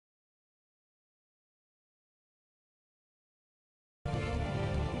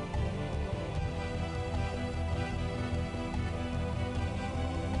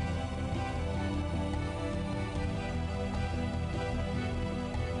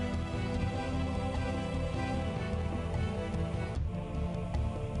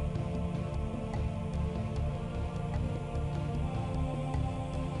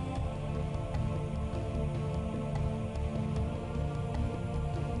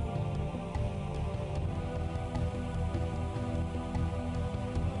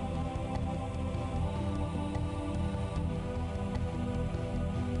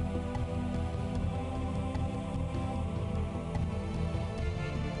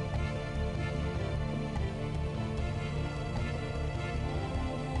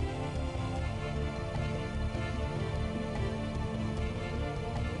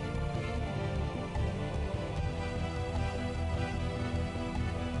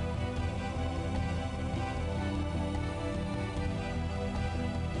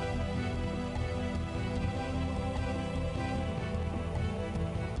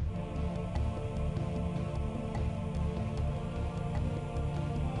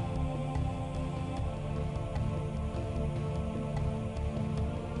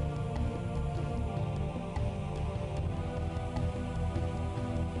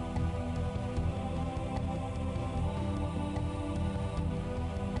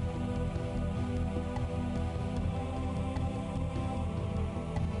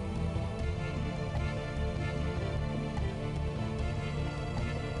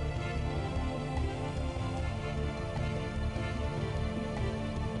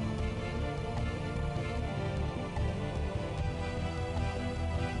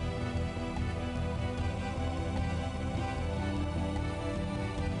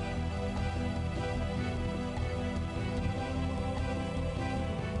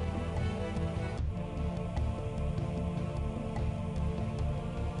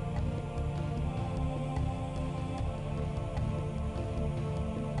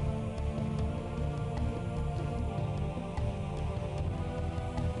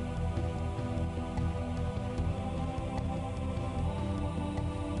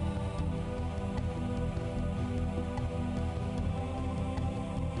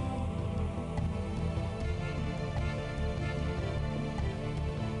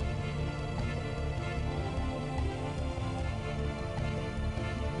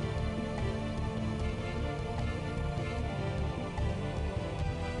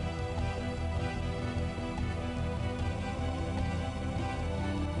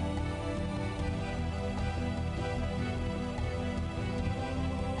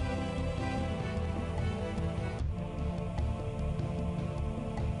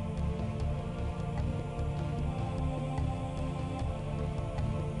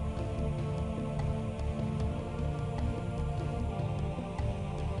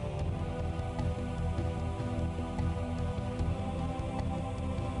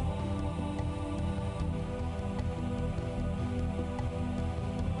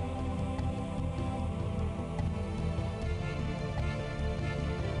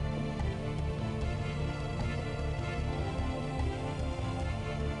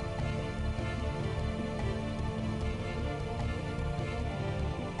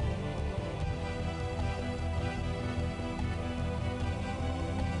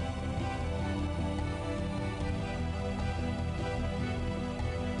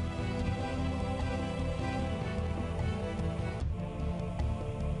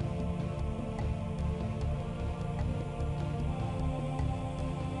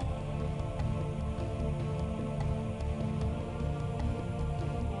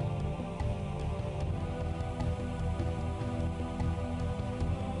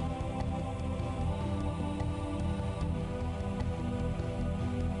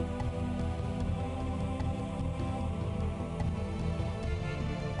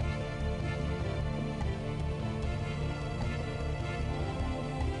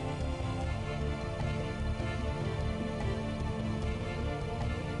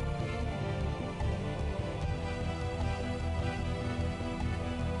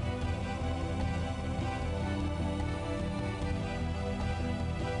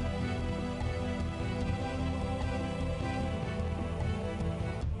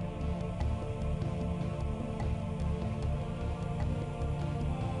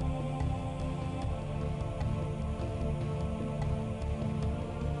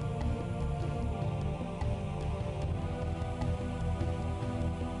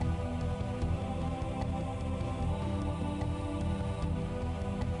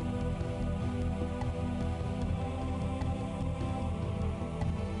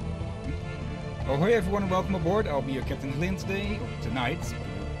Ahoy everyone, welcome aboard. I'll be your Captain Hillyan today, or tonight.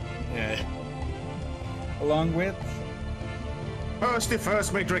 Along with...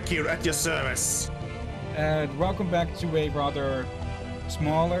 First Matrix here at your service. And welcome back to a rather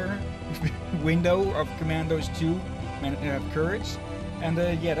smaller window of Commandos 2, Courage. And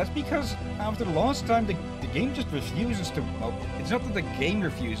yeah, that's because after the last time the game just refuses to... Well, it's not that the game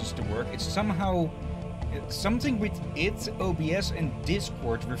refuses to work, it's somehow... Something with its OBS and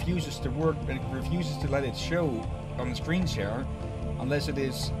Discord refuses to work, and it refuses to let it show on the screen share unless it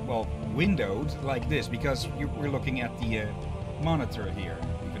is, well, windowed like this, because we're looking at the monitor here,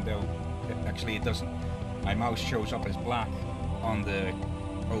 even though actually it doesn't. My mouse shows up as black on the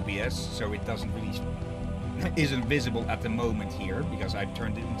OBS, so it doesn't really isn't visible at the moment here because I've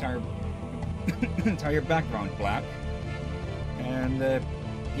turned the entire background black. And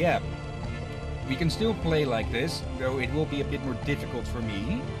yeah. We can still play like this, though it will be a bit more difficult for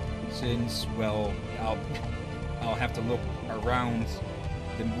me, since, well, I'll have to look around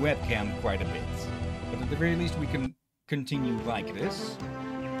the webcam quite a bit. But at the very least we can continue like this,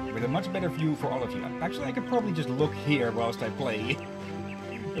 with a much better view for all of you. Actually, I could probably just look here whilst I play.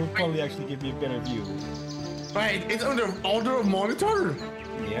 It would probably actually give me a better view. Wait, it's on the other monitor?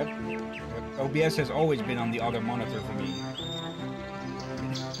 Yep. OBS has always been on the other monitor for me.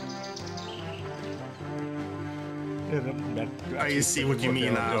 I see what you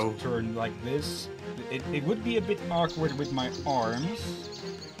mean now. Just turn like this. It would be a bit awkward with my arms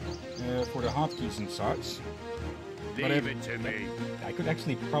for the hotkeys and such. Leave it to me. I could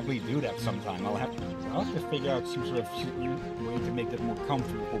actually probably do that sometime. I'll have to figure out some sort of way to make that more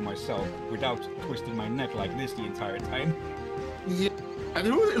comfortable for myself without twisting my neck like this the entire time. Yeah, it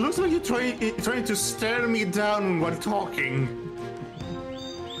looks like you're trying to stare me down while talking.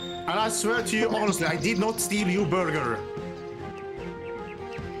 And I swear to you, honestly, I did not steal your burger.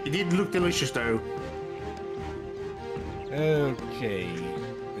 It did look delicious, though. Okay.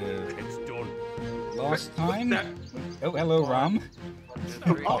 It's done. Last time... Oh, hello, Ram.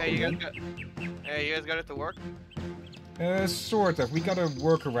 Hey, you guys got it to work? Sort of. We got a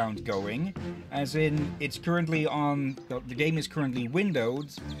workaround going. As in, it's currently on... The game is currently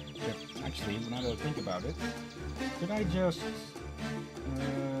windowed. Actually, now that I think about it... Could I just...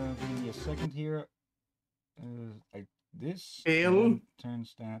 give me a second here. Like this.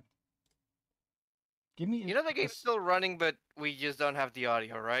 Turns that. Give me. You know the game's still running, but we just don't have the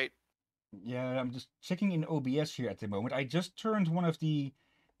audio, right? Yeah, I'm just checking in OBS here at the moment. I just turned one of the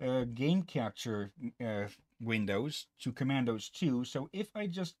game capture windows to Commandos 2. So if I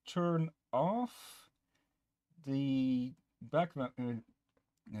just turn off the background,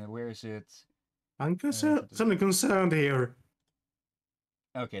 where is it? I'm something concerned here.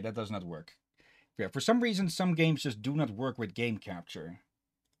 Okay, that does not work. Yeah, for some reason, some games just do not work with game capture.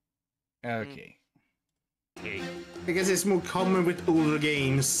 Okay. I guess it's more common with older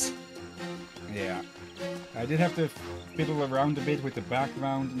games. Yeah. I did have to fiddle around a bit with the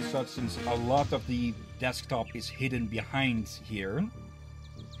background and such, since a lot of the desktop is hidden behind here.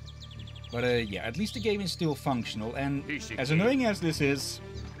 But yeah, at least the game is still functional, and as annoying as this is,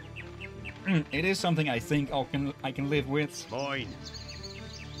 it is something I think I can live with. Mine.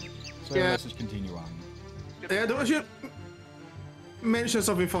 So yeah. Let's just continue on. Yeah, I should mention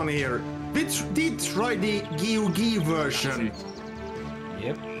something funny here. We did try the GOG version.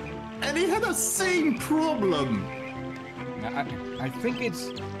 Yep. And it had the same problem. I think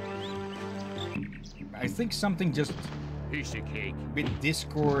it's... I think something just... with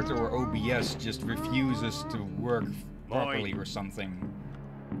Discord or OBS just refuses to work properly or something.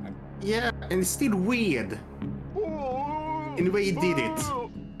 Yeah, and it's still weird. In the way he did it.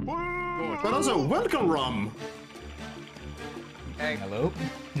 But also, welcome, Rum! Hey. Hello?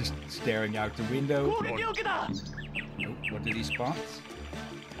 Just staring out the window. Oh, what did he spot?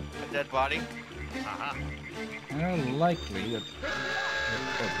 A dead body? Likely. Up.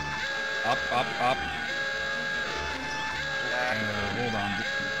 Hold on.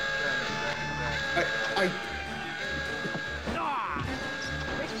 I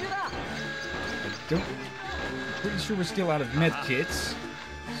don't... I'm pretty sure we're still out of medkits.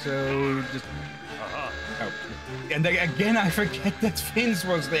 So, just... Oh. And then, again, I forget that Vince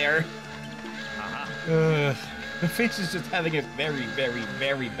was there. Vince is just having a very, very,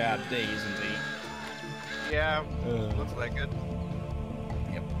 very bad day, isn't he? Yeah, looks like it.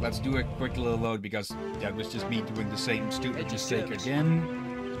 Yep, let's do a quick little load, because that was just me doing the same stupid mistake again.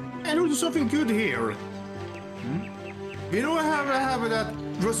 And we do something good here. We don't have that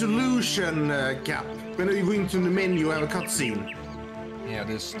resolution gap. When you go into the menu, you have a cutscene. Yeah,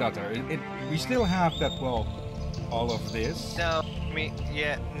 this stutter. We still have that, well, all of this. No,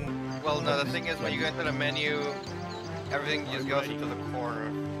 Yeah. Well, no. The thing is, when you go into the menu, everything just goes into the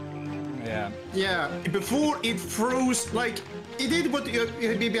corner. Yeah. Yeah, before it froze, like, it did what you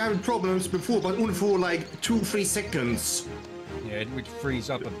maybe having problems before, but only for like 2-3 seconds. Yeah, it would freeze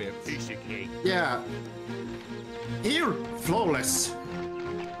up a bit. Piece of cake. Yeah. Here, flawless.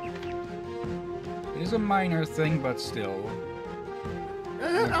 It is a minor thing, but still.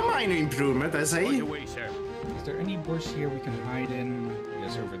 A minor improvement, I Right say. away, sir. Is there any bush here we can hide in?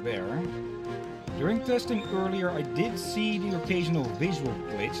 Yes, over there. During testing earlier, I did see the occasional visual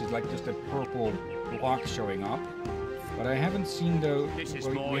glitch. It's like just a purple block showing up. But I haven't seen those. This is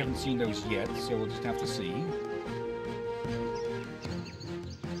Well, we mine. haven't seen those yet, so we'll just have to see.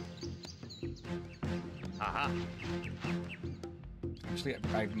 Aha. Actually,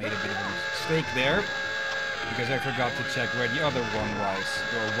 I made a bit of a mistake there. Because I forgot to check where the other one was.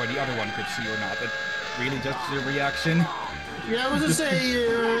 Or where the other one could see or not. It really just a reaction. Yeah, I was to say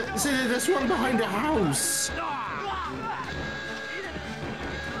there's one behind the house.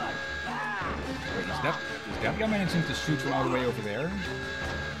 Wait, is that guy managing to shoot from all the way over there?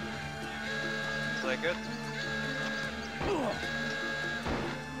 Is that good?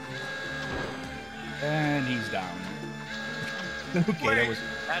 And he's down. Okay,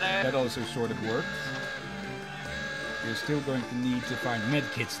 that also sort of worked. You're still going to need to find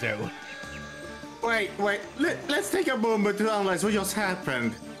medkits though. Wait, let's take a moment to analyze what just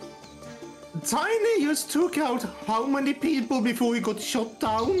happened. Tiny just took out how many people before he got shot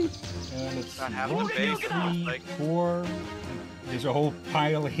down? Let's see. Not half the 1, 2, base, 3, like- 4. There's a whole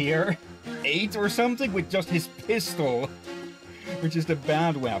pile here. 8 or something with just his pistol, which is the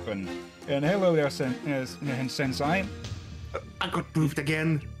bad weapon. And hello there, Sensei. I got moved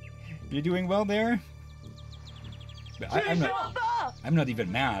again. You doing well there? I'm not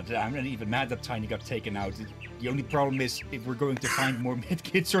even mad. I'm not even mad that Tiny got taken out. The only problem is if we're going to find more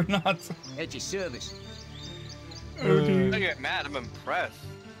medkits or not. At your service. Don't get mad. I'm impressed.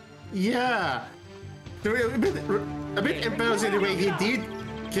 Yeah. So a bit embarrassing the way he did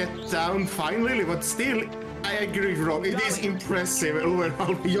get down finally, but still, I agree, Rob. It is impressive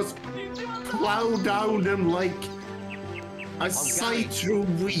overall. He just plowed down them like a sight through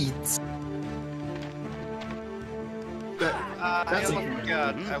wheat. That's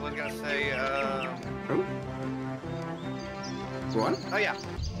I was gonna say. Oh. Go on. Oh yeah.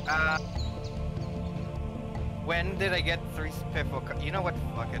 When did I get 3 spiffle? You know what?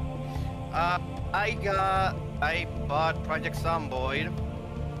 Fuck it. I bought Project Zomboid,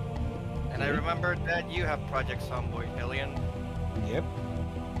 and I remembered that you have Project Zomboid, Hillyan. Yep.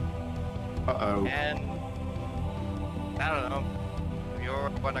 Uh-oh. And I don't know. If you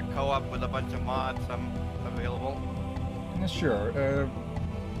want to co-op with a bunch of mods, I'm available. Yeah, sure.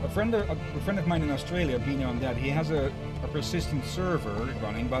 A friend of mine in Australia, being on that, he has a persistent server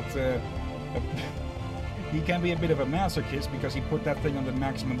running, but he can be a bit of a masochist because he put that thing on the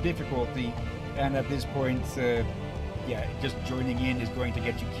maximum difficulty, and at this point, yeah, just joining in is going to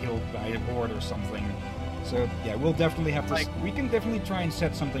get you killed by a horde or something. So yeah, we'll definitely have to. We can definitely try and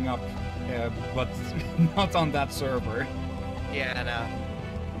set something up, but not on that server. Yeah, no.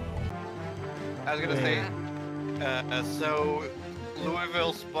 I was gonna say. So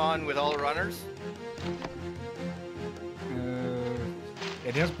Louisville spawn with all runners.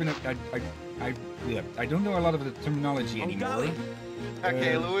 It has been. I don't know a lot of the terminology anymore.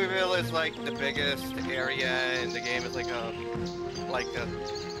 Okay, Louisville is like the biggest area in the game. It's like a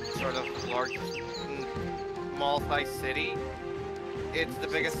sort of large, multi-sized city. It's the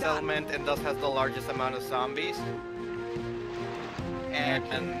biggest settlement and thus has the largest amount of zombies. And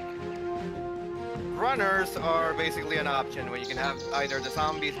runners are basically an option where you can have either the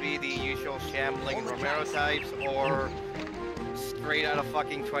zombies be the usual shambling Romero types or straight out of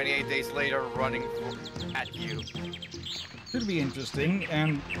fucking 28 Days Later running at you. Should be interesting,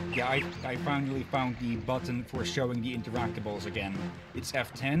 and yeah, I finally found the button for showing the interactables again. It's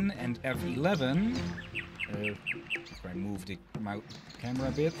F10 and F11. If I move the camera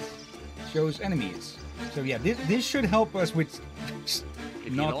a bit, shows enemies. So yeah, this should help us with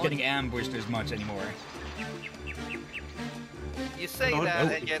not getting ambushed as much anymore. You say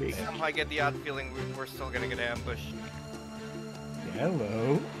that, and yet somehow I get the odd feeling we're still gonna get ambushed.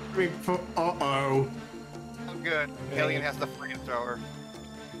 Hello. Uh-oh. Oh, good. Hillyan has the flamethrower.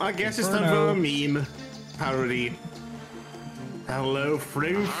 I guess it's time for a meme parody. Hello,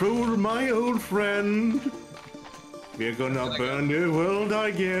 flamethrower, my old friend. We're gonna burn the world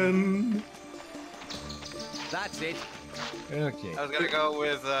again. That's it. Okay. I was gonna go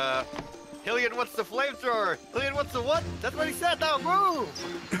with, Hillyan, what's the flamethrower? Hillyan, what's the what? That's what he said, now move!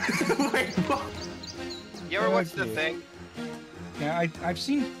 Wait, what? You ever watch The Thing? Yeah, I've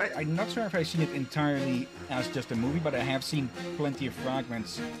seen. I'm not sure if I've seen it entirely as just a movie, but I have seen plenty of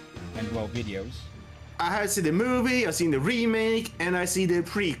fragments and well videos. I have seen the movie, I've seen the remake, and I see the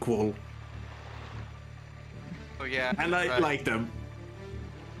prequel, Oh yeah. and I right. like them.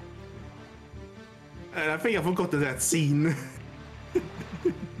 And I think I forgot that scene.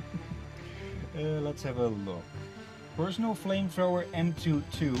 Let's have a look. Personal flamethrower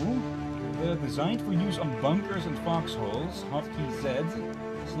M22, designed for use on bunkers and foxholes. Hotkey Z,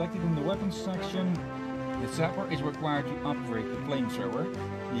 selected in the weapons section. The zapper is required to operate the flamethrower.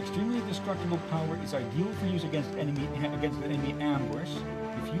 The extremely destructible power is ideal for use against an enemy ambush.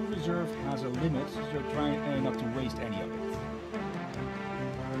 The fuel reserve has a limit, so try not to waste any of it.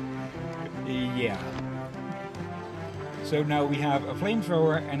 Yeah. So now we have a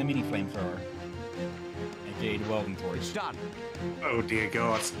flamethrower and a mini flamethrower. aka the welding torch. It's done. Oh dear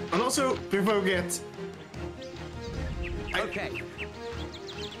God. And also, before we get... Okay.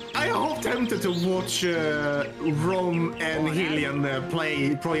 I am tempted to watch Rom and Hillyan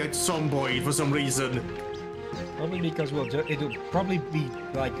play Project Zomboid for some reason. Probably because it'll probably be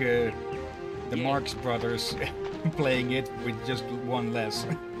like the Marx Brothers playing it with just one less.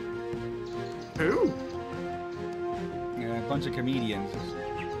 Who? A bunch of comedians.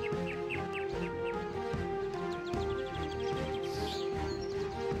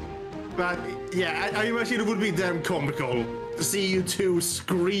 But yeah, I imagine it would be damn comical to see you two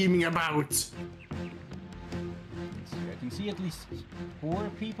screaming about. Let's see, I can see at least 4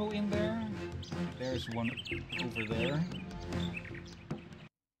 people in there. There's one over there.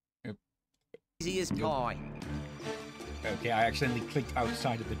 Yep. Easy as pie. Okay, I accidentally clicked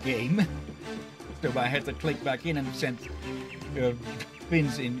outside of the game. So I had to click back in and send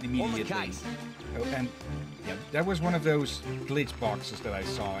pins in On the immediately. case. Oh, and yeah, that was one of those glitch boxes that I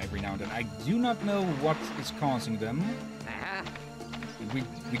saw every now and then. I do not know what is causing them. Uh-huh.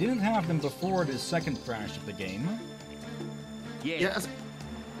 We didn't have them before the second crash of the game. Yeah. Yes.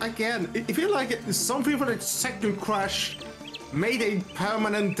 Again, I feel like something for the second crash made a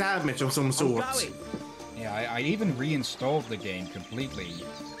permanent damage of some I'm sort. going. Yeah, I even reinstalled the game completely.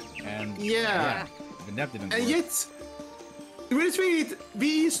 And Yeah. even that didn't And work. yet, really sweet,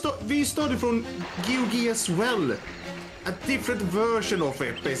 we started from Yugi as well. A different version of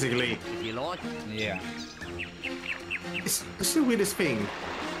it, basically. If you like. Yeah. It's the weirdest thing.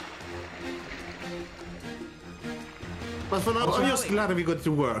 But for now, I'm just glad we got it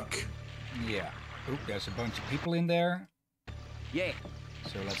to work. Yeah. Oop, there's a bunch of people in there. Yeah.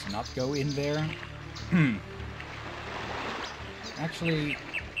 So let's not go in there. Actually,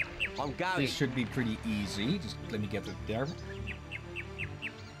 I'm going. this should be pretty easy. Just let me get it there.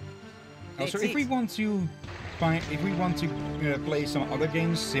 Also, That's if we it. want to play some other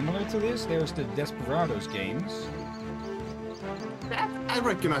games similar to this, there's the Desperados games. That I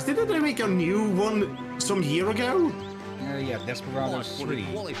recognize. Didn't they make a new one some year ago? Yeah, Desperados Will 3.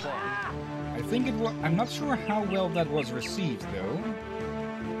 it qualify? I think it was. I'm not sure how well that was received though.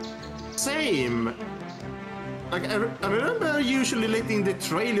 Same. Like, I remember usually letting the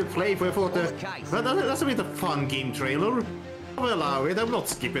trailer play, but I thought that's a bit of a fun game trailer. I'll allow it. I will not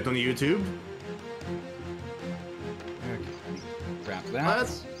skip it on YouTube. Okay, grab that.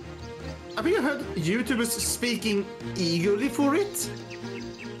 But I think I heard YouTubers speaking eagerly for it.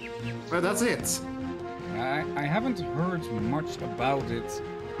 But that's it. I haven't heard much about it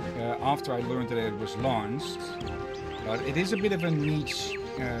after I learned that it was launched, but it is a bit of a niche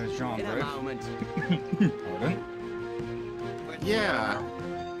In a genre. moment. Hold on. Yeah.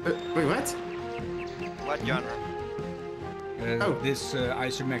 Wait, what? What genre? Oh. This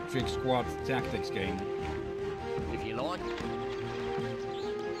isometric squad tactics game. If you like.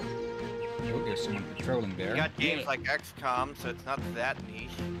 Oh, there's someone patrolling there. You got games like XCOM, so it's not that niche.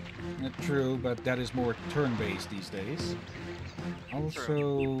 True, but that is more turn-based these days.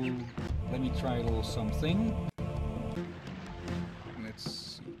 Also, let me try a little something.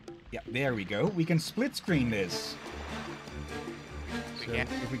 Let's see. Yeah, there we go. We can split screen this. So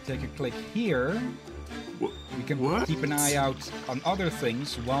if we take a click here, we can What? keep an eye out on other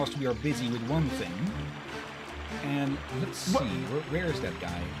things whilst we are busy with one thing. And let's see, What? where is that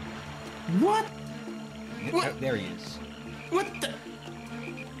guy? What? What? There he is. What the?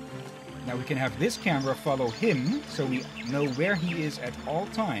 Now we can have this camera follow him, so we know where he is at all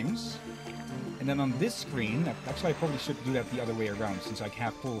times. And then on this screen, actually I probably should do that the other way around, since I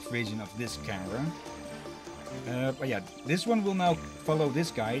have full vision of this camera. But yeah, this one will now follow this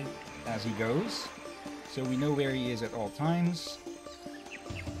guy as he goes, so we know where he is at all times,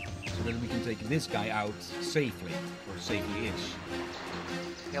 so that we can take this guy out safely, or safely-ish.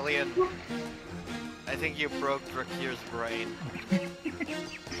 Hillyan. I think you broke Drakir's brain.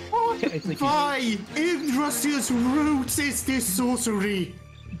 Why? Yggdrasil's roots is this sorcery.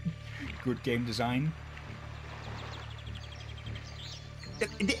 Good game design.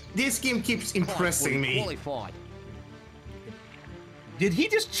 This game keeps impressing me. Qualified. Did he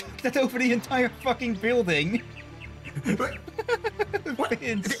just chuck that over the entire fucking building?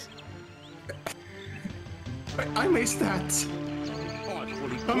 Vince. I missed that.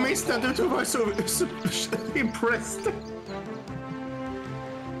 I missed that. That's why I was so impressed.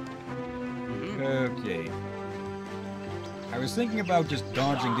 Okay. I was thinking about just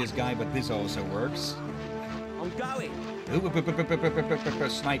dodging this guy, but this also works. I'm going. Ooh,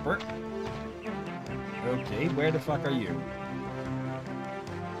 sniper. Okay, where the fuck are you?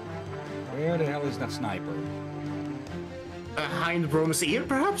 Where the hell is that sniper? Behind Brom's ear,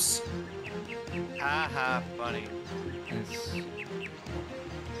 perhaps? Haha, funny. It's...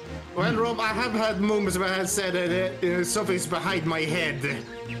 Well, Rob, I have had moments where I have said that something's behind my head.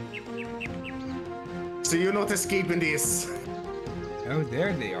 So you're not escaping this. Oh,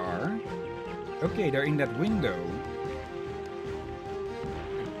 there they are. Okay, they're in that window.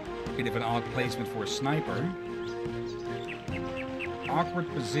 Bit of an odd placement for a sniper. Awkward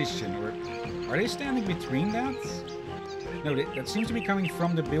position, or are they standing between that? No, that seems to be coming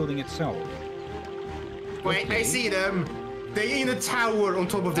from the building itself. Wait, Okay. I see them. They're in a tower on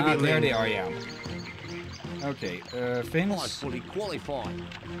top of the building. There they are, yeah. Okay, I'm Vince, fully qualified.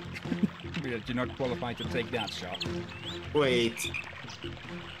 you're not qualified to take that shot. Wait.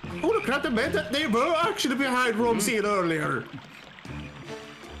 Holy crap, they were actually behind Rom's ear earlier.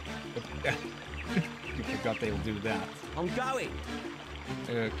 You forgot they will do that. I'm going.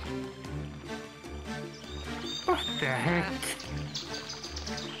 Okay. What the heck?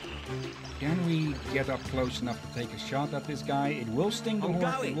 Can we get up close enough to take a shot at this guy? It will sting the I'm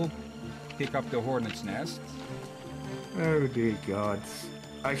hornet. going. It will pick up the hornet's nest. Oh dear God.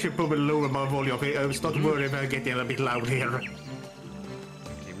 I should probably lower my volume. Okay, I was not worried about getting a bit loud here.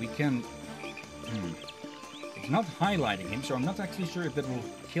 Okay, we can... It's not highlighting him, so I'm not actually sure if that will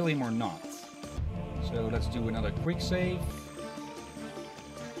kill him or not. So let's do another quick save.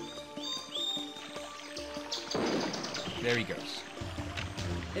 There he goes.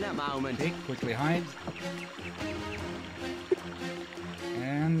 In a moment. Okay, quickly hide.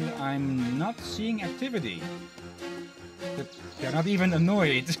 And I'm not seeing activity. They're not even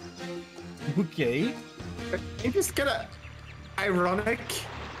annoyed. Okay. It is kinda ironic.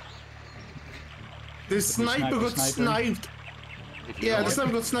 The sniper got sniped. Yeah, the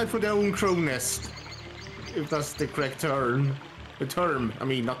sniper got sniped for their own crow nest. If that's the correct term. The term, I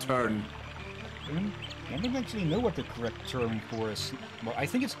mean, not turn. I don't actually know what the correct term for is. Well, I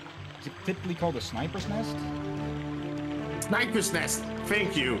think it's typically called a sniper's nest. Sniper's nest,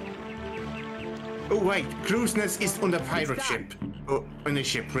 thank you. Oh wait, crow's nest is on the pirate ship. Oh, on the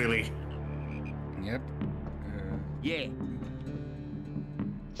ship, really. Yep. Yeah.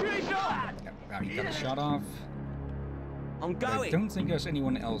 Yep. Now he got a shot off. I'm But I going. don't think there's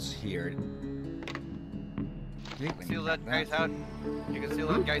anyone else here. Okay, let me Steal that grab guy's out. You can steal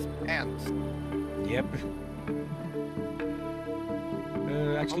that guy's pants. Yep.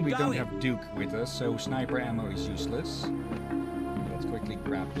 Actually, I'm we don't going. have Duke with us, so sniper ammo is useless. Let's quickly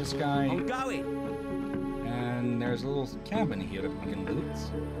grab this guy. I'm going. And there's a little cabin here that we can loot.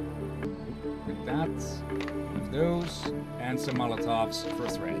 With that, with those, and some Molotovs for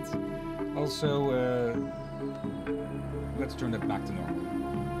thread. Also, let's turn that back to normal.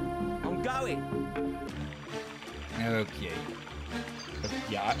 I'm going. Okay. But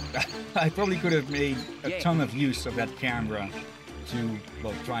yeah, I probably could have made a ton of use of that camera to,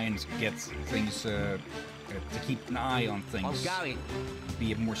 well, try and get things, to keep an eye on I'm things, going.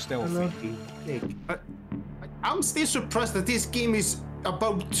 be more stealthy. I'm still surprised that this game is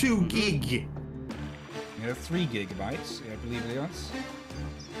about 2 gig. Yeah, 3 gigabytes, I believe it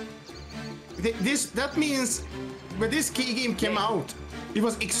is. That means when this game came out, it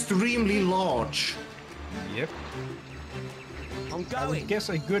was extremely large. Yep. I'm I would going. guess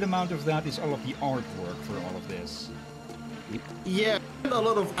a good amount of that is all of the artwork for all of this. Yeah, a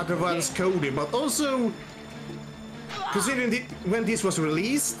lot of advanced coding, but also considering when this was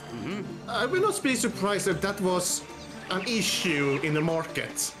released, I will not be surprised if that was an issue in the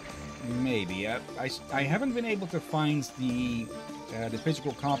market. Maybe. I haven't been able to find the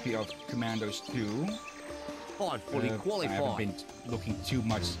physical copy of Commandos 2. I'm fully I haven't qualified. been looking too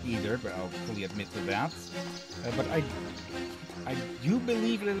much either, but I'll fully admit to that. But I do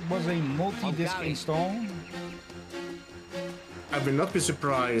believe that it was a multi-disc going. install. I will not be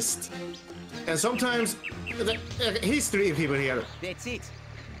surprised. And sometimes the history of people here. That's it.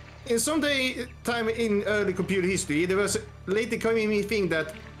 in some time in early computer history, there was later coming thing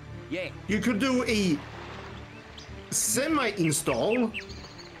that Yeah, you could do a semi-install,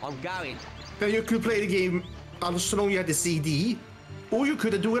 I'm going. then you could play the game as long as you had the CD, or you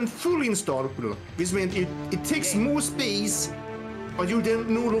could do a full install, which meant it takes more space, but you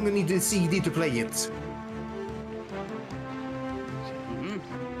then no longer need the CD to play it. So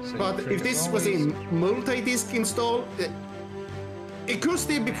But you if trigger this was a always. multi-disc install, it could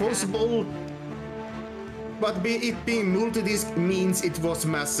still be possible. But it being multi-disc means it was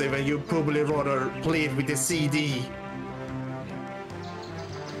massive, and you probably rather play it with the CD.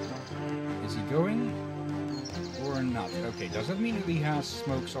 Is he going? Or not? Okay, does that mean that he has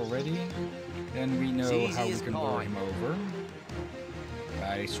smokes already? Then we know It's how we easy as can lure pie. him over.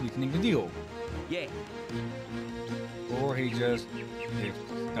 By sweetening the deal. Yeah, Or he just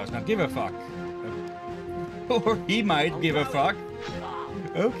does not give a fuck. Or he might give a fuck.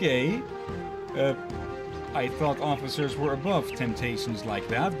 Okay. I thought officers were above temptations like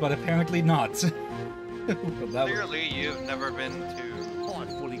that, but apparently not. Well, that was- Clearly, you've never been to I'm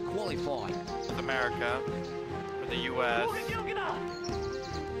fully qualified. America, or the U.S.,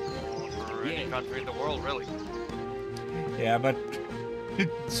 or any country in the world, really. Yeah, but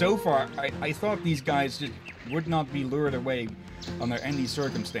so far, I thought these guys just would not be lured away under any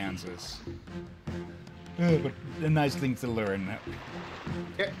circumstances. But a nice thing to learn.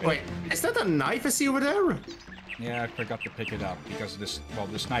 Wait, is that a knife I see over there? Yeah, I forgot to pick it up because this, well,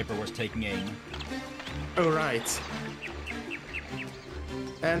 the sniper was taking aim. Oh, right.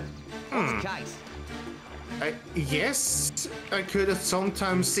 And Case. yes, I could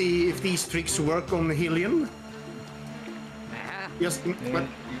sometimes see if these tricks work on Hillyan. Yes, but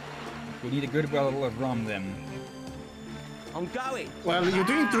We need a good bottle of rum then. I'm going. well, you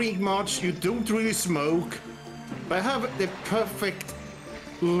don't drink much, you don't really smoke, but I have the perfect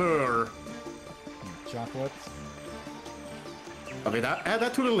lure. Chocolate. Okay, add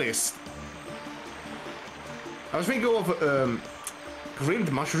that to the list. I was thinking of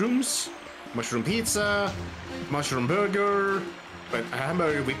grilled mushrooms, mushroom pizza, mushroom burger, but a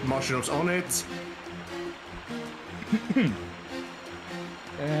hamburger with mushrooms on it.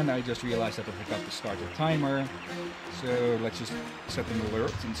 And I just realized that I forgot to start the timer. So let's just set an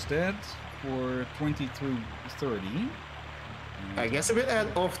alert instead for 20 through 30. I guess I will add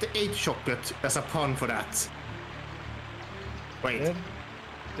off the 8 chocolate as a pun for that. Wait, Then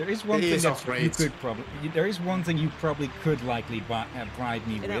there is one It thing is that off you rate. could probably. There is one thing you probably could likely bribe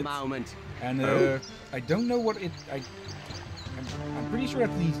me In a with, moment. and Oh. I don't know what it. I'm pretty sure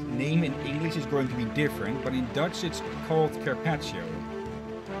that the name in English is going to be different, but in Dutch it's called carpaccio.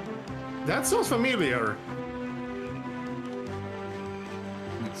 that sounds familiar.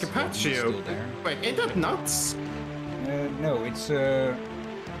 It's Carpaccio. still there. Wait, ain't that nuts? No, it's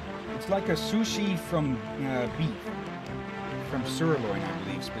like a sushi from beef, from sirloin, I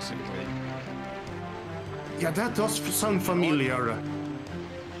believe specifically. Yeah, that does sound familiar.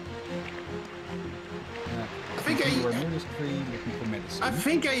 I think You are near this tree looking for medicine. I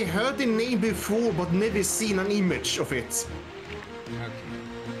think I heard the name before, but never seen an image of it. Okay.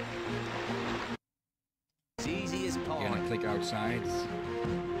 It's easy as Again, I pie. click outside.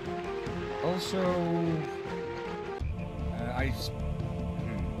 Also,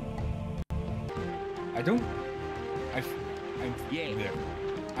 I don't. Yeah. There.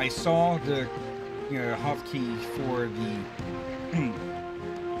 I saw the hotkey for the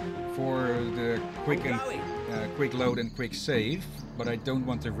quick and quick load and quick save, but I don't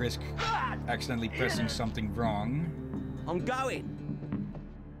want to risk accidentally pressing something wrong. I'm going.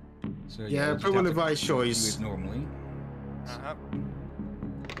 So Yeah, I'll just probably have to wise do choice. it normally. Uh-huh.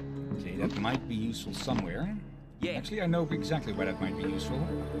 Okay, that might be useful somewhere. Yeah. Actually, I know exactly where that might be useful.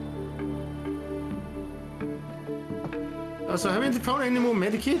 Also, haven't you found any more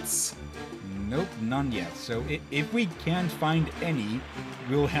medikits? Nope, none yet. So if we can't find any,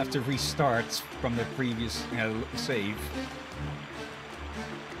 we'll have to restart from the previous save.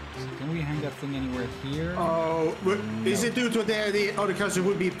 So can we hang that thing anywhere here? Oh, is it due to the other cousin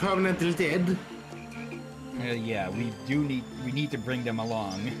would be permanently dead? Yeah, we need to bring them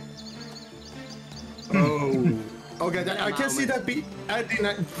along. Oh. Okay, I can see that be adding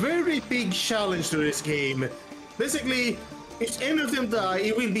a very big challenge to this game. Basically, if any of them die,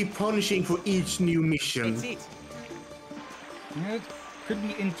 it will be punishing for each new mission. That's it. Yeah, it could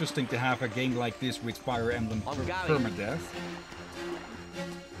be interesting to have a game like this with Fire Emblem I'm going. permadeath.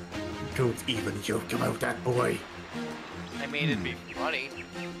 Don't even joke about that, boy. I mean, it'd be funny.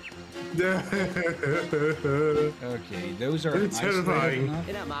 Okay, those are It's isolated terrifying. enough.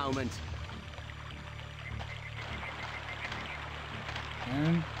 In a moment.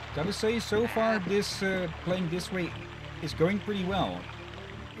 And Gotta say, so far, this playing this way is going pretty well.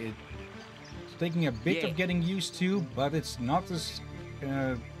 It's taking a bit of getting used to, but it's not as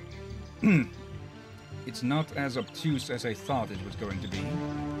it's not as obtuse as I thought it was going to be.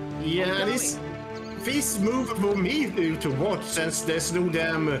 Yeah, this move for me to watch since there's no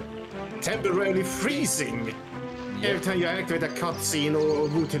damn temporarily freezing every time you activate a cutscene or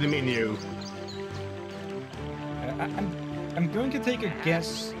go to the menu. I'm going to take a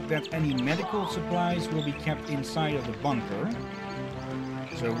guess that any medical supplies will be kept inside of the bunker.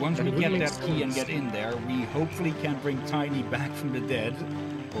 So once we get that key and get in there, we hopefully can bring Tiny back from the dead.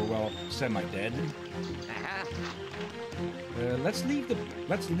 Or, well, semi-dead. Let's leave the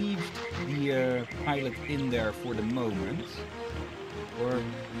pilot in there for the moment. Or,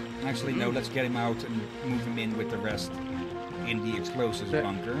 actually, no, let's get him out and move him in with the rest in the explosives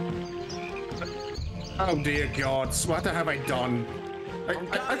bunker. Oh dear gods, what have I done?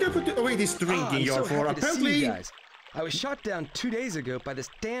 I can put away this drinking yard for apparently. I was shot down 2 days ago by this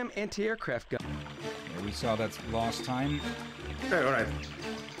damn anti-aircraft gun. Yeah, we saw that last time. Okay, alright.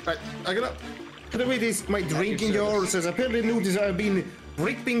 I'm gonna put away this my drinking jar since apparently noticed I've been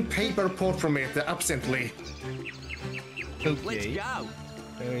ripping paper pot from it absently. Okay. Let's go.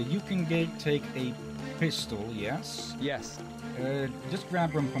 You can take a pistol, yes? Yes. Just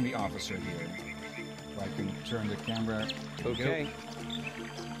grab one from the officer here. If I can turn the camera. Okay.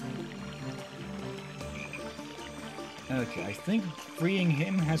 Okay, I think freeing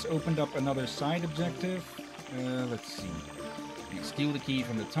him has opened up another side objective. Let's see. Steal the key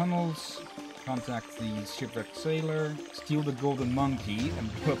from the tunnels, contact the shipwrecked sailor, steal the golden monkey,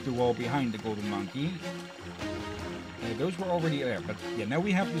 and blow up the wall behind the golden monkey. Those were already there, but yeah, now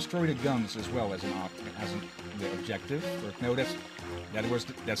we have to destroy the guns as well as the objective. Or, no, that's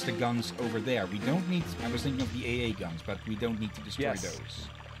the guns over there. We don't need. I was thinking of the AA guns, but we don't need to destroy those.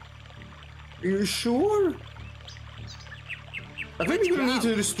 Are you sure? I think we need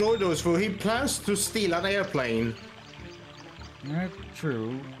to destroy those, for he plans to steal an airplane. Not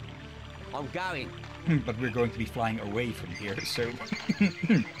true. I'm going. But we're going to be flying away from here, so...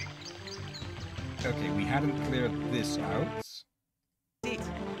 Okay, we hadn't cleared this out.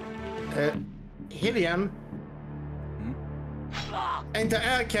 Hillyan.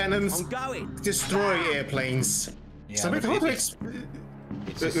 Anti-air cannons I'm going. destroy airplanes. Yeah, So it's hard to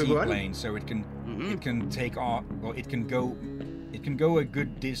it's a seaplane, so it can take off. Well, it can go a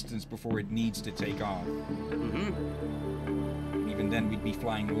good distance before it needs to take off. Even then, we'd be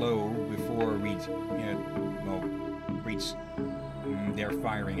flying low before we'd reach their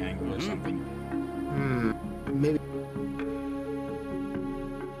firing angle or something. Maybe.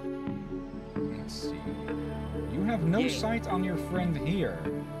 Let's see. You have no sight on your friend here.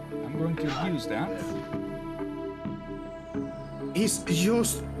 I'm going to use that. He's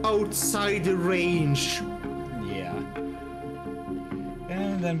just outside the range. Yeah.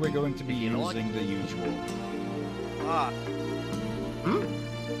 And then we're going to be using the usual. Ah.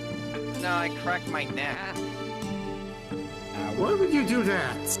 No, I cracked my neck. Why would you do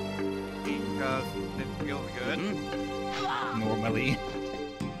that? Because it feels good. Normally.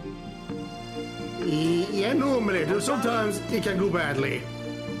 Yeah, normally. Though sometimes it can go badly.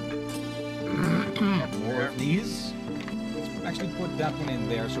 More of these. Let's actually put that one in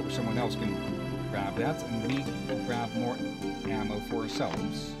there so someone else can grab that, and we will grab more ammo for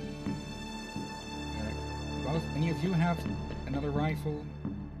ourselves. Well, if any of you have another rifle?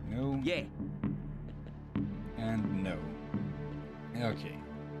 No? Yeah. And no. Okay.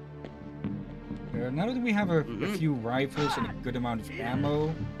 Now that we have a few rifles and a good amount of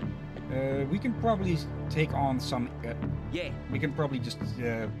ammo, we can probably take on some... We can probably just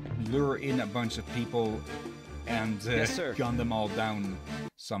lure in a bunch of people and gun them all down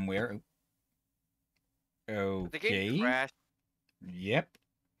somewhere. Okay. The game crashed. Yep.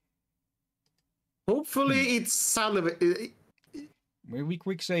 Hopefully it's Sullivan. We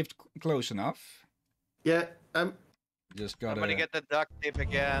quick saved close enough. Yeah, Just gotta... I'm gonna get the duct tape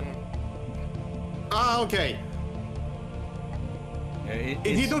again. Ah, okay. It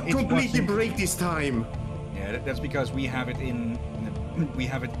did not completely break this time. Yeah, that's because we have it in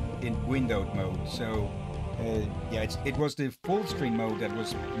windowed mode. So yeah, it was the full screen mode that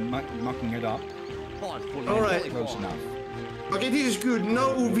was mucking it up. All right, Close enough. Okay, this is good.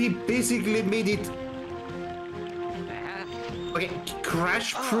 Now we basically made it. Okay,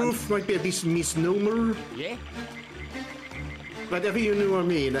 crash-proof might be a misnomer. Yeah. But I think you know what I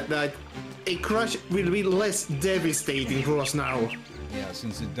mean. That a crash will be less devastating for us now. Yeah,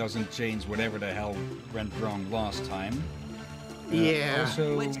 since it doesn't change whatever the hell went wrong last time. Yeah.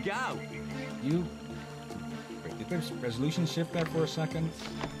 Also, Let's go. Wait, did the resolution shift there for a second?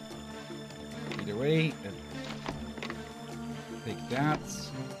 the way. Take that.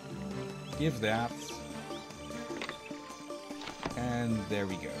 Give that. And there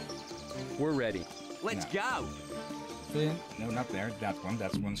we go. We're ready. Let's No. go. No, not there. That one.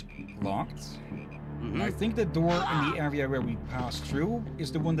 That one's locked. Mhm. I think the door in the area where we passed through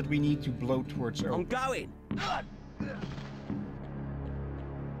is the one that we need to blow towards I'm open. going.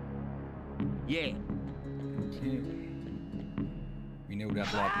 Yeah. Okay. We know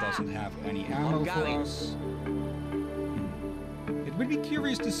that lot doesn't have any ammo for going. us. It would be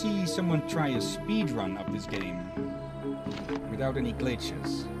curious to see someone try a speed run of this game without any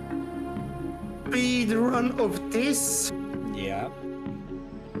glitches. Speed run of this? Yeah.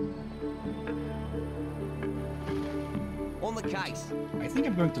 On the case. I think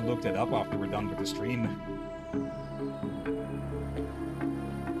I'm going to look that up after we're done with the stream.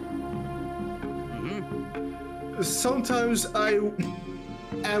 Sometimes I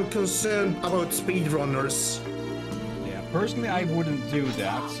am concerned about speedrunners. Yeah, personally I wouldn't do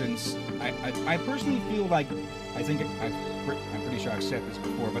that since I personally feel like, I'm pretty sure I've said this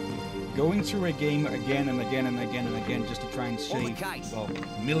before, but going through a game again and again and again and again just to try and On the save, case. well,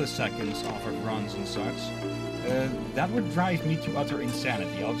 milliseconds off of runs and such, that would drive me to utter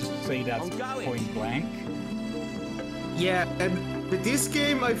insanity. I'll just say that I'm going. point blank. Yeah, and with this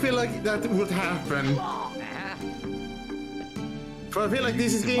game, I feel like that would happen. So I feel like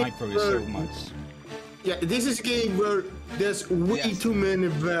this is a The game micro is where, so much. yeah, this is a game where there's way Yes. too many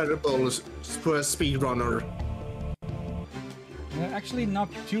variables for a speedrunner. Actually, not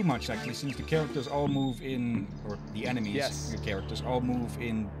too much, actually, since the characters all move in, or the enemies, Yes. the characters all move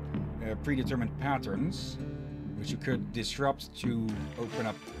in predetermined patterns, which you could disrupt to open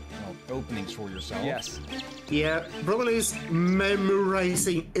up, well, openings for yourself. Yes. Yeah, problem is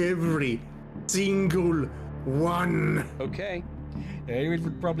memorizing every single one. Okay. It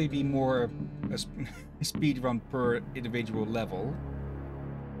would probably be more a speed run per individual level.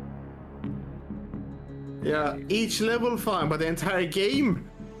 Yeah, each level fine, but the entire game?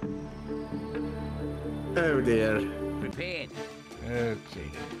 Oh dear. Prepared. Okay.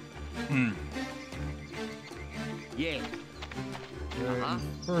 Yeah.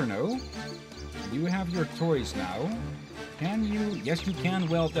 Inferno, you have your toys now. Can you? Yes, you can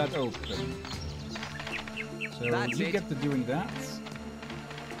weld that open. So That's you it. get to doing that.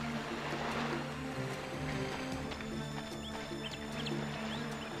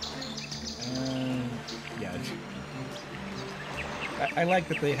 Yeah. I like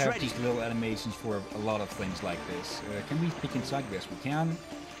that they have Ready. these little animations for a lot of things like this. Can we peek inside this? We can.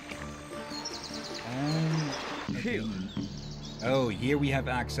 Okay. Oh, here we have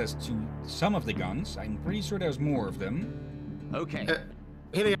access to some of the guns. I'm pretty sure there's more of them. Okay.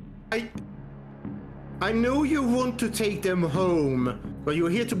 Hillyan, I know you want to take them home, but you're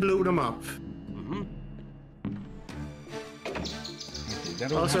here to blow them up. Okay,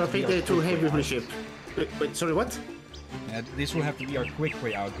 that'll Also, I have to think be our they're too quick heavy way for the out. ship. Wait, sorry, what? This will have to be our quick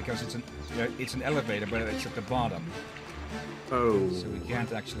way out because it's an elevator, but it's at the bottom, Oh. so we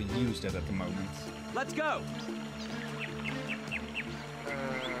can't actually use that at the moment. Let's go.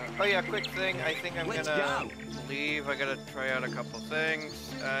 Oh yeah, quick thing. I think I'm Let's gonna go. leave. I gotta try out a couple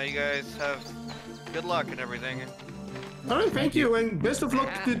things. You guys have good luck and everything. Alright, thank you, and best of luck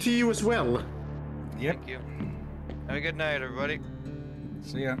to you as well. Yep. Thank you. Have a good night, everybody.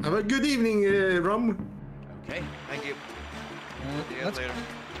 So yeah, Have a good evening, Rom. Okay. Thank you. See you let's guys later.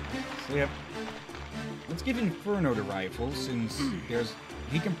 so yeah, let's give Inferno the rifle since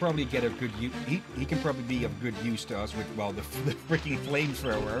he can probably get a good he can probably be of good use to us with, well, the freaking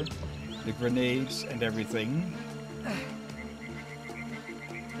flamethrower, the grenades and everything.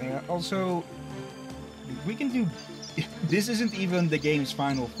 Also, we can do. This isn't even the game's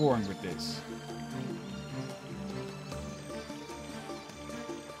final form with this.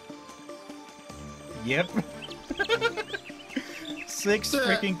 Yep. 6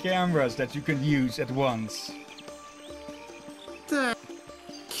 freaking cameras that you can use at once.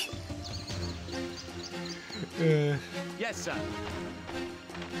 Yes, sir.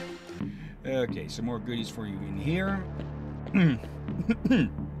 Okay, some more goodies for you in here.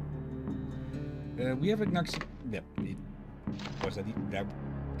 We have a Yep.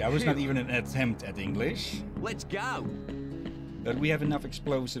 That was not even an attempt at English. Let's go. But we have enough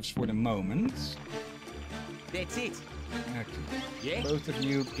explosives for the moment. That's it. Okay. Yeah. Both of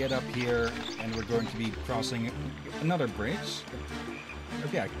you get up here, and we're going to be crossing another bridge.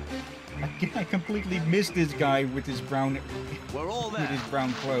 Okay, I completely missed this guy with his brown We're all with there. his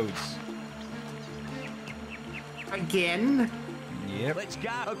brown clothes. Again? Yep. Let's go.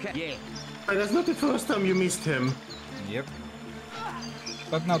 Okay. Yeah. That's not the first time you missed him. Yep.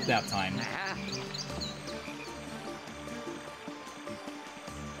 But not that time.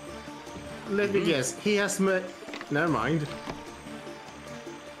 Let me guess. He has never mind.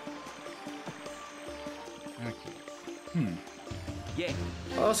 Okay. Yeah.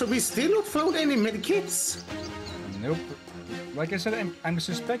 Also, we still not found any medkits. Nope. Like I said, I'm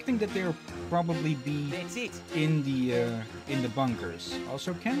suspecting that they'll probably be That's it. in the bunkers.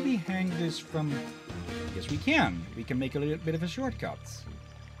 Also, can we hang this from? Yes, we can. We can make a little bit of a shortcut.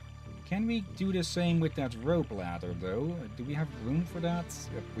 Can we do the same with that rope ladder, though? Do we have room for that?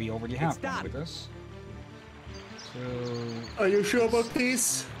 We already have It's one done. with us. So... Are you sure about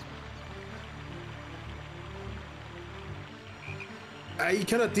this? I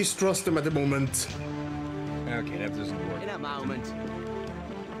cannot distrust them at the moment. Okay, that doesn't work. In a moment.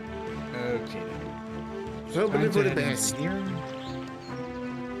 Okay. So Time believe to for the head into best. here.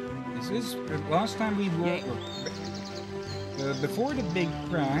 This is... last time we were... before the big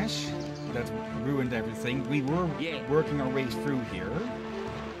crash that ruined everything, we were working our way through here.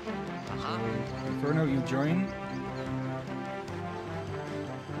 So, Inferno, you join.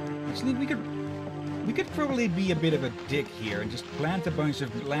 Actually, we could probably be a bit of a dick here and just plant a bunch of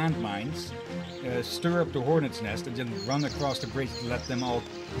landmines, stir up the hornet's nest, and then run across the bridge to let them all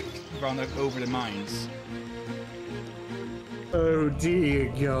run over the mines. Oh dear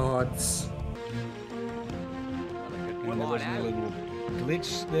gods. And there was a little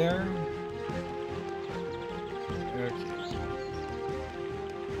glitch there. Okay.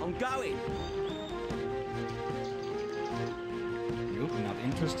 I'm going. Nope, not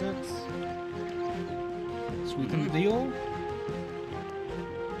interested. Sweeten the deal.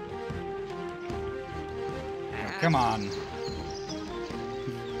 Oh, come on.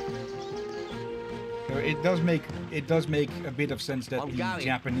 So it does make a bit of sense that I'm the going.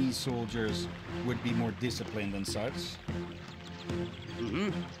 Japanese soldiers would be more disciplined and such.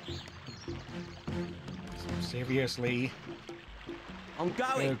 Seriously. I'm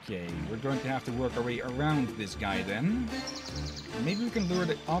going. Okay, we're going to have to work our way around this guy then. Maybe we can lure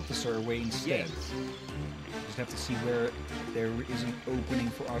the officer away instead. Just have to see where there is an opening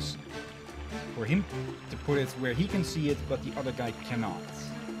for us, for him to put it where he can see it, but the other guy cannot.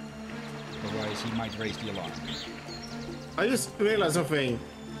 Otherwise, he might raise the alarm. I just realized something.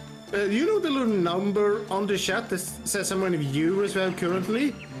 You know the little number on the chat that says how many viewers we have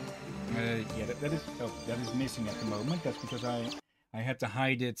currently? Yeah, that is missing at the moment. That's because I had to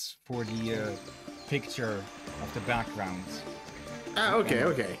hide it for the picture of the background. Ah, okay,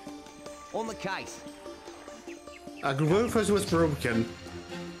 okay. On the case. Wolfers was broken.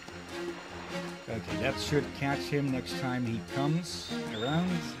 Okay, that should catch him next time he comes around.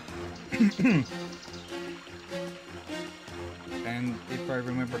 And if I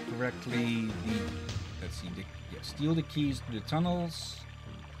remember correctly, steal the keys to the tunnels.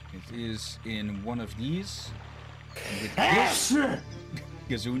 It is in one of these. And with this,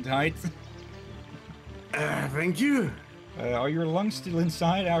 Gesundheit. Thank you. Are your lungs still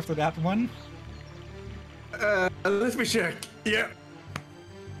inside after that one? Let me check. Yeah.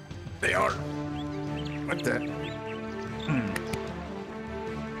 They are. What the?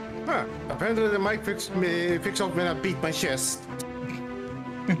 Huh. Apparently the mic fix off when I beat my chest.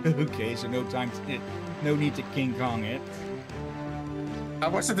 Okay, so no need to King Kong it. I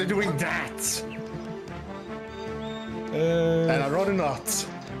wasn't doing that. And I'd rather not.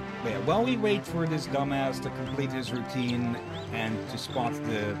 Yeah, while we wait for this dumbass to complete his routine and to spot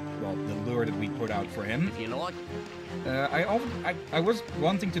the lure that we put out for him, If you like. I was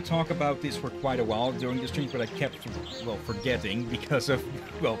wanting to talk about this for quite a while during the stream, but I kept forgetting because of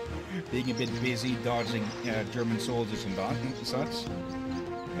being a bit busy dodging German soldiers and such.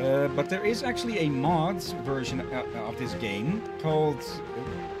 But there is actually a mods version of this game called.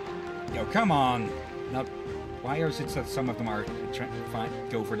 Come on! Now, why is it that some of them are trying to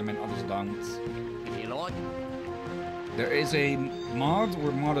go for them and others don't? If you like. There is a mod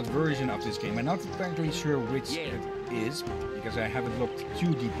or modded version of this game. I'm not exactly sure which Yeah. it is because I haven't looked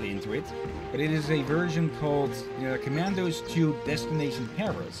too deeply into it. But it is a version called Commandos 2 Destination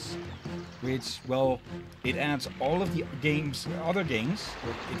Paris, which, it adds all of the other games,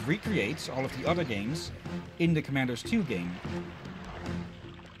 it recreates all of the other games in the Commandos 2 game.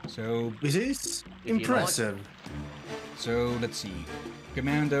 So, This is impressive. so let's see.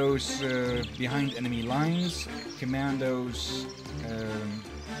 Commandos behind enemy lines. Commandos.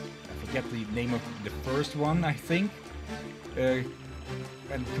 I forget the name of the first one, I think.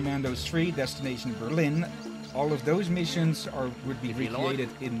 And Commandos 3, Destination Berlin. All of those missions would be recreated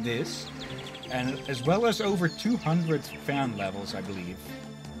in this, and as well as over 200 fan levels, I believe.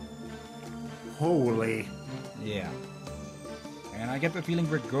 Holy. Yeah. And I get the feeling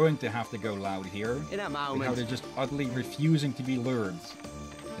we're going to have to go loud here. In a With how moment. they're just utterly refusing to be lured.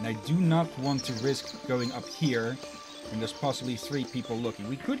 And I do not want to risk going up here when there's possibly 3 people looking.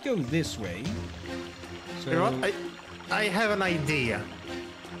 We could go this way. So... You know what? I have an idea.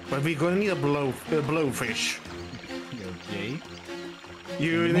 But we're gonna need a blowfish. Okay.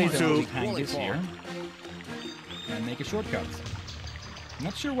 You need to... hang this here. And make a shortcut.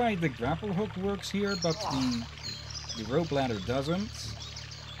 Not sure why the grapple hook works here, but the rope ladder doesn't.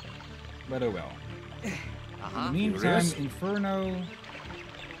 But oh well. In the meantime, Inferno...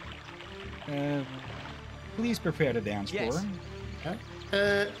 please prepare the dance floor.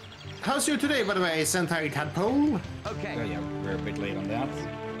 How's you today, by the way, Sentai Tadpole? Okay. Oh yeah, we're a bit late on that.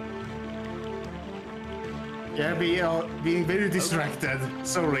 Yeah, we are being very distracted.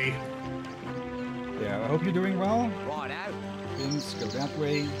 Sorry. Yeah, I hope you're doing well. Right out. Things go that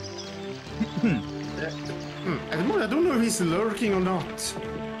way. At the moment, I don't know if he's lurking or not.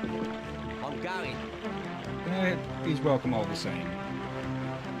 I'm going. He's welcome all the same.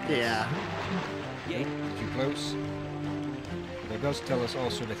 Yeah. Yeah. Too close. That does tell us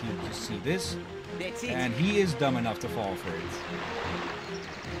also that he just see this. That's it. And he is dumb enough to fall for it.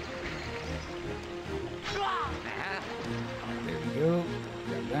 There we go.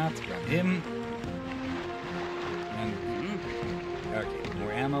 Grab that, grab him. And okay,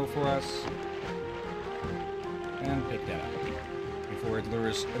 more ammo for us. And pick that up before it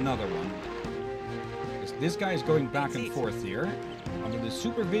lures another one. Because this guy is going back and forth here under the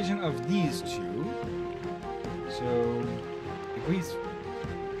supervision of these 2. So if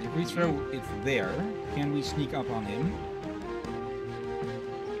we throw it there, can we sneak up on him?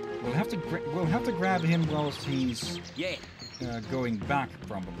 We'll have to grab him whilst he's going back,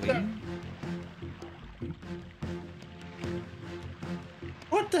 probably.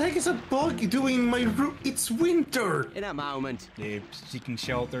 What the heck is a bug doing in my room? It's winter! In a moment. They're seeking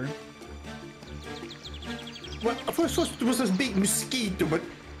shelter. Well, I first thought it was a big mosquito, but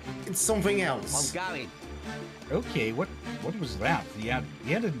it's something I'm else. going. Okay, what was that? He had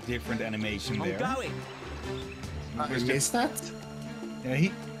a different animation I'm there. going. I missed that? Yeah,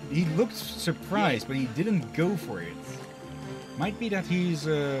 he looked surprised, but he didn't go for it. Might be that he's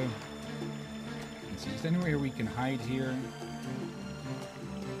let's see, is there anywhere we can hide here?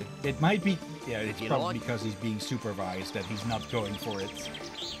 It might be, yeah, it's probably because he's being supervised that he's not going for it.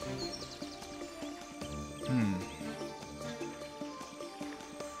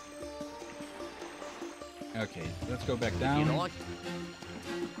 Okay, let's go back down.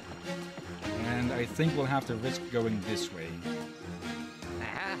 And I think we'll have to risk going this way.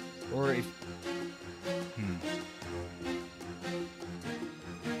 Or if...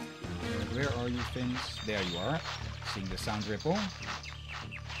 Where are you, Fins? There you are. Seeing the sound ripple.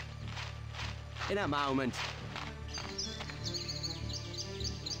 In a moment.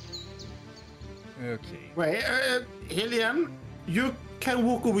 Okay. Wait, Hillyan, you can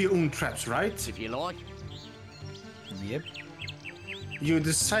walk over your own traps, right? If you like. Yep. You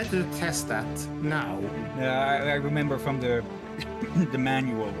decided to test that now. I remember from the the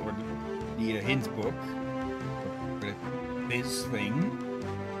manual or the hint book, this thing,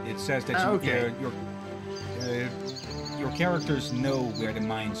 it says that your characters know where the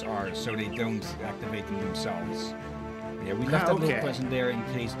mines are, so they don't activate them themselves. Yeah, we left that little present there in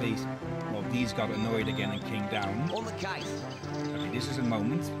case these got annoyed again and came down. On the case. Okay, this is a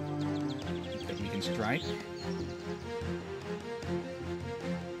moment that we can strike.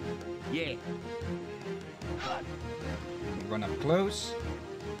 Yeah. We run up close.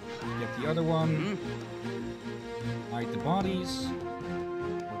 Get the other one. Hide the bodies.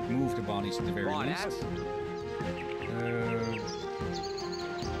 Or move the bodies at the very least.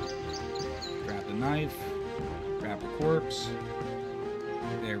 Grab the knife. Grab the corpse.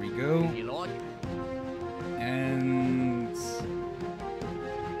 There we go. You like? And...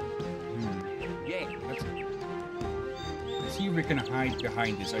 Yeah. Let's see if we can hide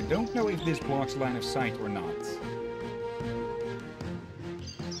behind this. I don't know if this blocks line of sight or not.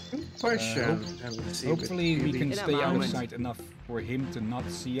 Question. Hopefully we can stay out of sight enough for him to not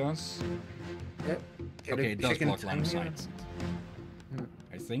see us. Yep. Okay, it does block line of sight.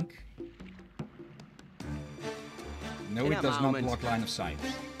 I think. No, it does not block line of sight.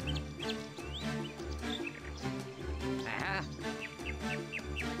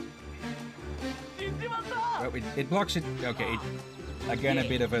 Well, it blocks it. Okay, again a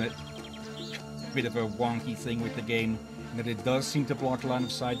bit of a wonky thing with the game, that it does seem to block line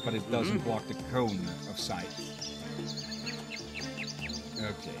of sight, but it doesn't block the cone of sight.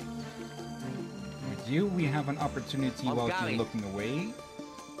 Okay. With you, we have an opportunity while you're looking away.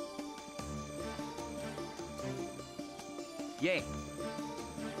 Yeah.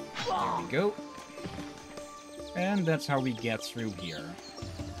 There we go. And that's how we get through here.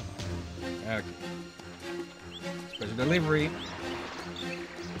 Okay. Special delivery.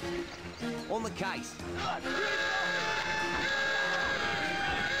 On the case.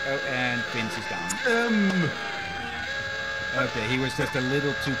 Oh, and Vince is down. Okay, he was just a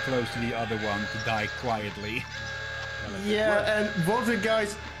little too close to the other one to die quietly. Yeah, and one of the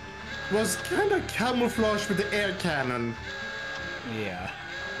guys was kind of camouflaged with the air cannon. Yeah.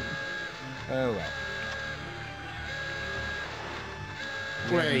 Oh well.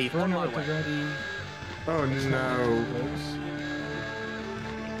 Wait. Inferno at the ready. Oh no. Close.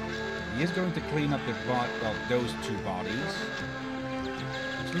 He is going to clean up the those two bodies.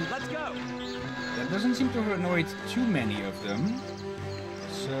 Let's go. That doesn't seem to have annoyed too many of them.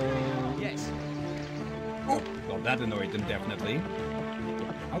 So... Yes. Oh, well, that annoyed them definitely.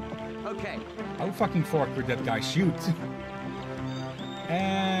 Okay. How fucking far could that guy shoot?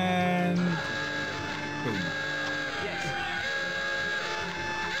 And... boom. Yes.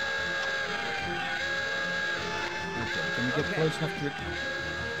 Okay, can we get close enough to it?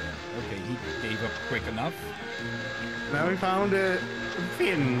 Okay, he gave up quick enough. Now we found a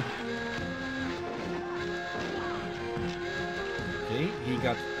Finn. Okay, he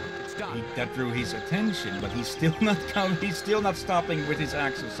got... It's done. that drew his attention, but he's still not he's still not stopping with his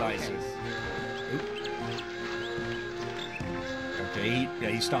exercises. Okay,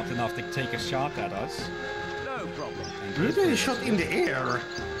 he stopped enough to take a shot at us. No problem. Really shot in the air.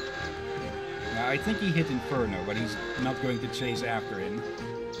 Now, I think he hit Inferno, but he's not going to chase after him.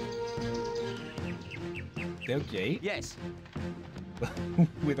 Okay. Yes.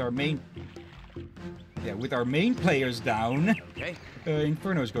 with our main players down, Okay.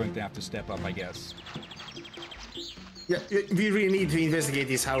 Inferno's going to have to step up, I guess. Yeah, we really need to investigate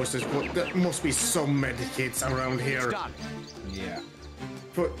these houses, but there must be some medikits around It's here. done. Yeah.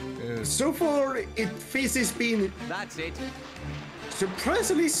 But so far, faces been That's it.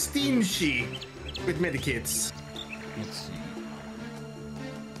 surprisingly stingy with medikits. Let's see.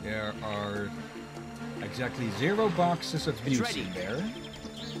 There are exactly 0 boxes of It's use ready. in there.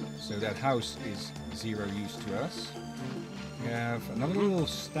 So that house is 0 use to us. We have another little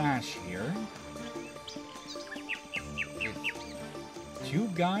stash here. With 2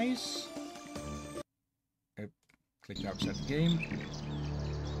 guys. Click outside the game.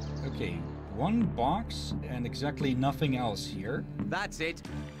 Okay, 1 box and exactly nothing else here. That's it.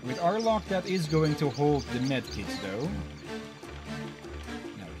 With our lock, that is going to hold the medkits, though.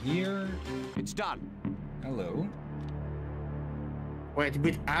 Now here... It's done. Hello. Wait,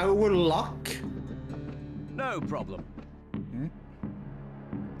 with our luck? No problem.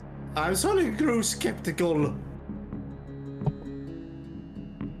 I'm starting to grow skeptical.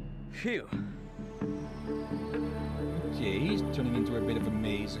 Phew. Okay, he's turning into a bit of a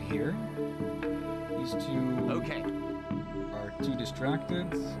maze here. These two Okay. are too distracted.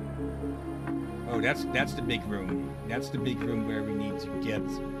 Oh, that's the big room. That's the big room where we need to get...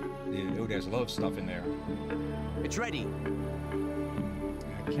 oh, there's a lot of stuff in there. It's ready.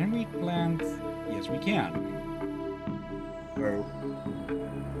 Can we plant... Yes, we can. Oh.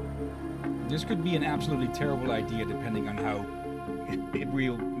 This could be an absolutely terrible idea depending on how we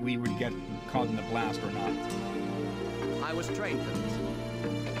would get caught in the blast or not. I was trained for this.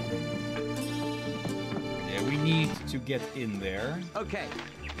 Yeah, we need to get in there. Okay.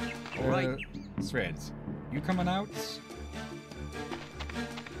 All right. Threads, you coming out?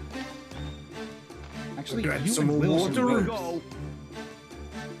 Actually, Grab you some and Wilson water. both. Go.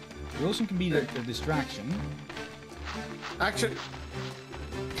 Wilson can be the distraction. Actually,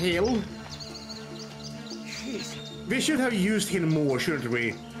 Hill, Jeez. we should have used him more, shouldn't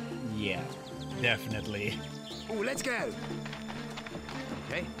we? Yeah, definitely. Oh, let's go.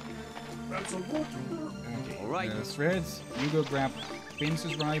 Okay. Okay. All right. Threads, you go grab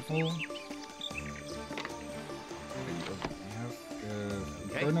Vince's rifle.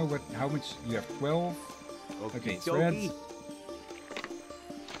 Inferno, what? How much? You have 12. Okay, Threads.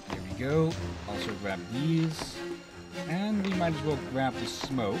 There we go. Also grab these. And we might as well grab the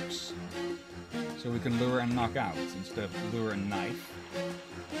smokes. So we can lure and knock out instead of lure and knife.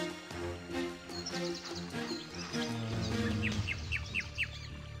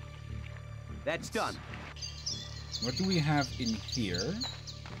 That's done. What do we have in here?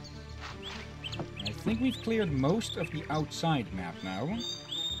 I think we've cleared most of the outside map now.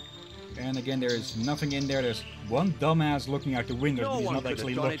 And again, there's nothing in there. There's one dumbass looking out the window, but he's not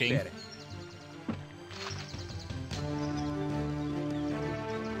actually looking.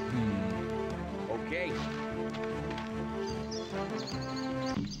 Okay.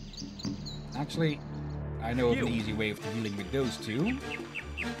 Actually, I know of an easy way of dealing with those two.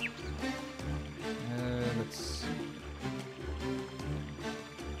 Let's see.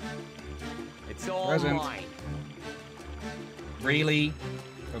 It's all Present. mine. Really?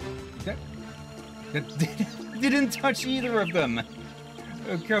 Oh, that didn't touch either of them.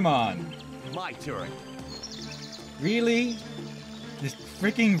 Oh, come on. My turn. Really? Just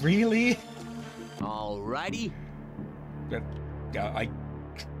freaking really? Alrighty. That, I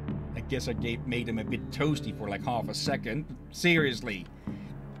guess I made him a bit toasty for like half a second. Seriously.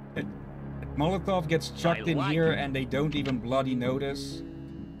 Molotov gets chucked in like here it. and they don't even bloody notice.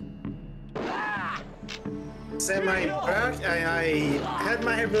 Sam, I had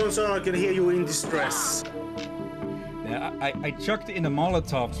my headphones on. I could hear you in distress. Yeah, I chucked in a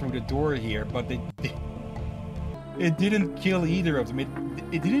Molotov through the door here, but it didn't kill either of them.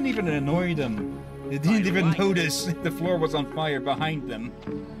 It didn't even annoy them. They didn't even like it. notice the floor was on fire behind them.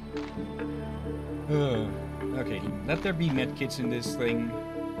 Okay, let there be medkits in this thing.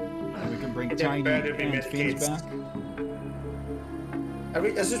 And we can bring There Tiny better be and Fins medkits. back.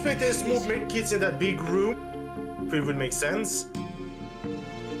 I suspect there's more medkits in that big room. If it would make sense.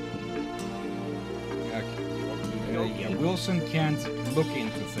 Okay. Yeah, Wilson can't look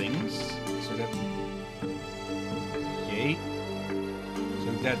into things, so that. Okay.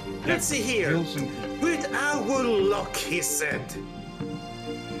 So that. Let's see here. Wilson. With our luck, he said.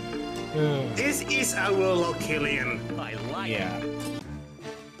 This is our luck, Hillyan. I like it. Yeah.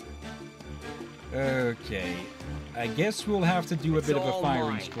 Okay. I guess we'll have to do a It's bit of a all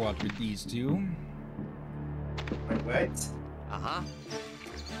firing mine. squad with these two. Wait. Uh-huh.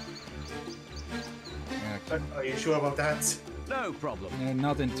 Okay. Are you sure about that? No problem.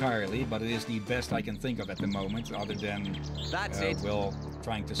 Not entirely, but it is the best I can think of at the moment, other than That's it. well,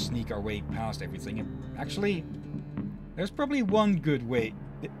 trying to sneak our way past everything. And actually, there's probably one good way.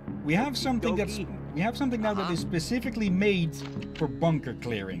 We have something now that is specifically made for bunker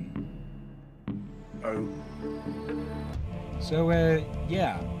clearing. Oh. So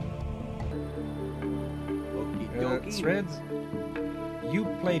yeah. Okie dokie. Thread, you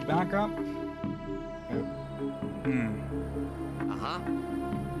play backup. Uh-huh.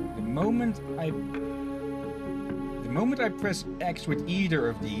 The moment I press X with either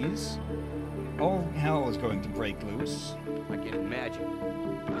of these, all hell is going to break loose. I can imagine.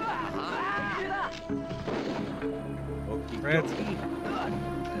 Uh-huh. Okie Fred. dokie.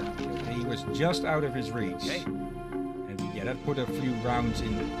 He was just out of his reach. Okay. And yeah, that put a few rounds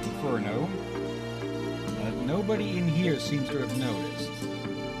in Inferno. But nobody in here seems to have noticed.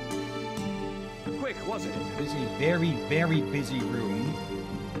 Quick, wasn't it? This is a very, very busy room.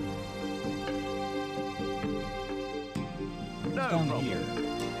 No Down problem. here.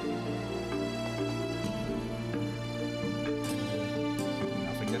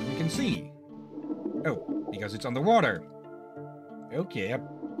 Nothing that we can see. Oh, because it's underwater. Okay,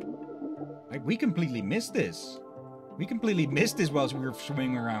 we completely missed this. We completely missed this whilst we were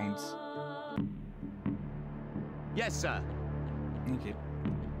swimming around. Yes, sir. Okay.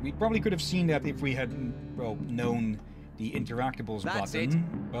 We probably could have seen that if we had, well, known the interactables That's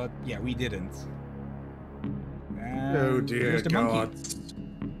button, but yeah, we didn't. Oh dear Here's the God. monkey.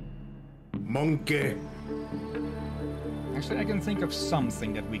 Monkey. Actually, I can think of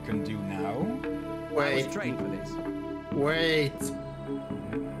something that we can do now. I Wait. was trained for this. Wait.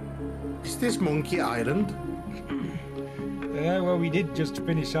 Is this Monkey Island? Well, we did just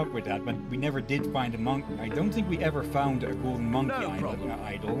finish up with that, but we never did find a monk. I don't think we ever found a golden monkey No problem.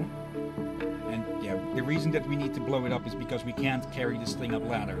 idol. And yeah, the reason that we need to blow it up is because we can't carry this thing up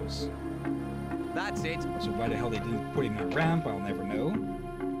ladders. That's it. So why the hell they didn't put it in a ramp, I'll never know.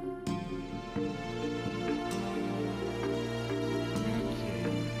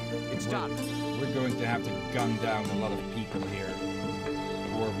 Okay. It's done. We're going to have to gun down a lot of people here.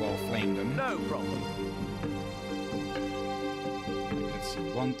 Or, well, flame them. No problem. Let's see.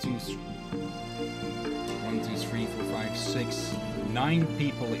 1, 2, 3, 4, 5, 6, 9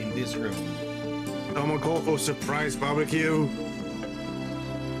 people in this room. Someone call for surprise barbecue.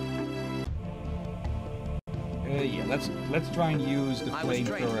 Yeah, let's try and use the I was trained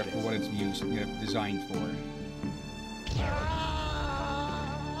flamethrower for for what it's designed for.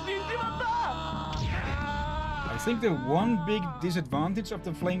 I think the one big disadvantage of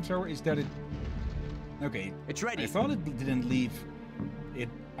the flamethrower is that it. Okay. It's ready. I thought it didn't leave.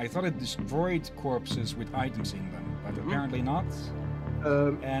 I thought it destroyed corpses with items in them, but apparently not.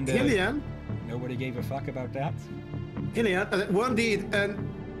 And Hillyan? nobody gave a fuck about that. Hillyan, one did, and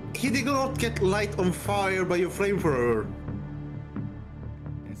he did not get light on fire by your flamethrower.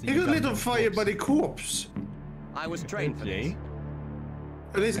 I think He got lit on the fire corpse. by the corpse. I was trained for this.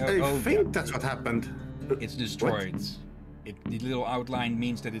 Okay. I Oh, think yeah. that's what happened. It's destroyed. The little outline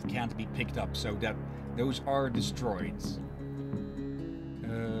means that it can't be picked up, so that those are destroyed.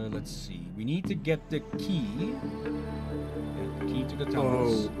 Let's see. we need to get the key. The key to the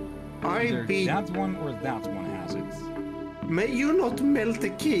tunnels. Oh, Either I'd be. that one or that one has it. May you not melt the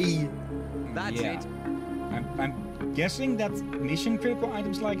key? That's Yeah. it. I'm guessing that mission critical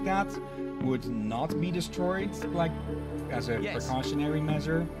items like that would not be destroyed, like as a Yes. precautionary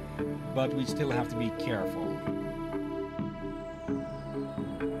measure, but we still have to be careful.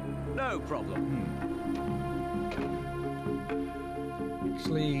 No problem.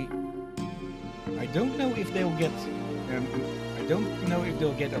 Actually, I don't know if they'll get. I don't know if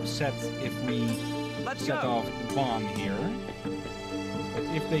they'll get upset if we Let's set go. off the bomb here. But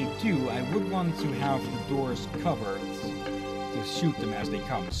if they do, I would want to have the doors covered to shoot them as they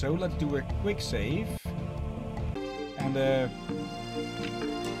come. So let's do a quick save. And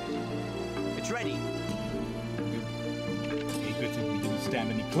It's ready. okay, good thing we didn't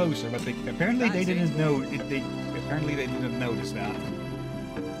stand any closer. But apparently they That's didn't know. Apparently they didn't notice that.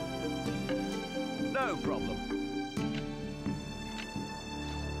 No problem.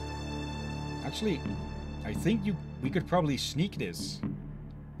 Actually, I think we could probably sneak this.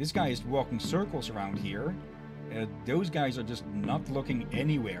 This guy is walking circles around here. Those guys are just not looking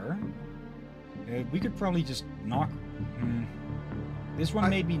anywhere. We could probably just knock. This one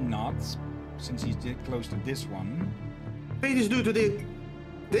maybe not, since he's close to this one. They just do today.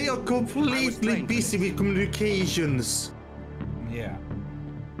 They are completely trained for busy with communications. Yeah.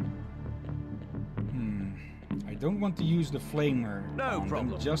 I don't want to use the flamer No on problem.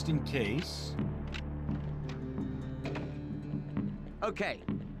 them, just in case. Okay.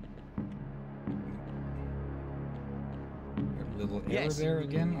 A little error Yes. there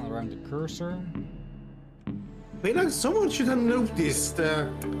again around the cursor. But like someone should have noticed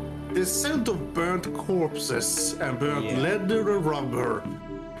the scent of burnt corpses and burnt Yeah. leather and rubber.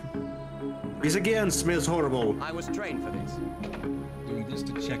 This again smells horrible. I was trained for this. Doing this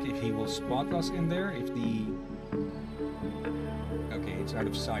to check if he will spot us in there. If the... Okay, it's out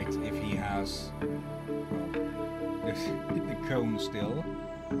of sight if he has... Well, the cone still.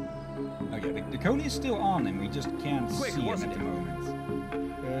 Oh yeah, the cone is still on him. We just can't Quick, see him wasn't at the it?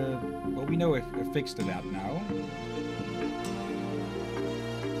 moment. Well, we know a fix to that now.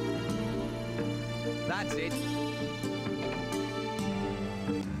 That's it.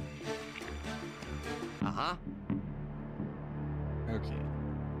 Uh-huh. Okay.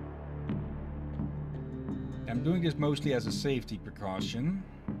 I'm doing this mostly as a safety precaution.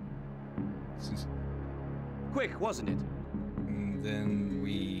 Since Quick, wasn't it? and then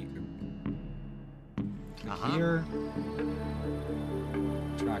we click Uh-huh. here.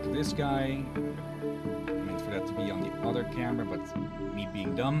 Track this guy. Meant for that to be on the other camera, but me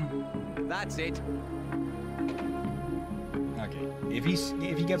being dumb. That's it. Okay. If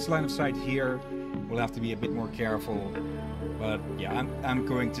he gets line of sight here, we'll have to be a bit more careful. But yeah, I'm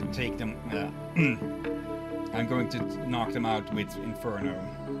going to take them. I'm going to knock them out with Inferno.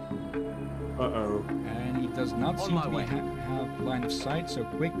 Uh-oh. And he does not On seem my to be way. have line of sight, so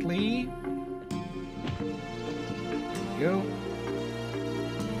quickly. There we go.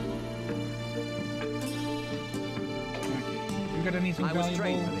 Okay. You got anything I was valuable?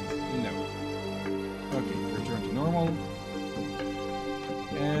 trained for this. No. Okay, return to normal.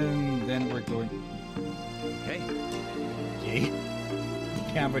 And then we're going. Okay. Okay.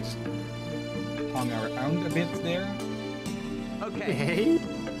 Camera just hung around a bit there. Okay. Hey.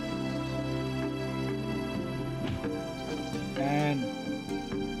 And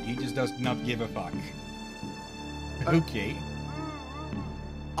he just does not give a fuck. Okay.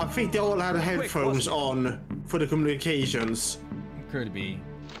 I think they all had headphones on for the communications. Could be.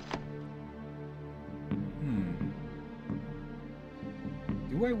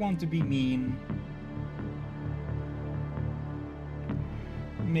 Do I want to be mean?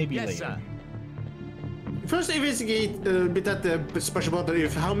 Maybe Yes, later. sir. First, investigate a bit at the special button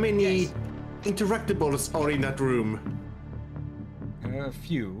if how many Yes. interactables are in that room. A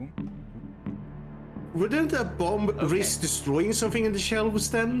few. Wouldn't a bomb risk destroying something in the shelves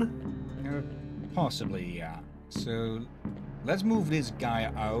then? Possibly, yeah. So let's move this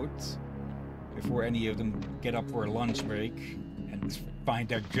guy out before any of them get up for a lunch break and find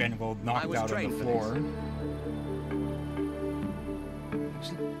their general knocked was out on the trained for floor.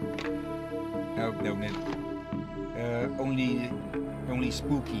 Oh, no, no. Only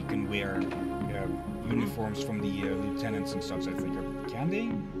Spooky can wear uniforms from the lieutenants and such, I think. Can they?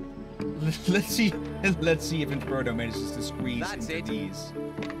 Let's see. Let's see if Inferno manages to squeeze That's into it. these.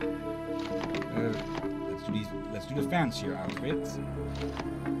 Let's do the fancier outfit.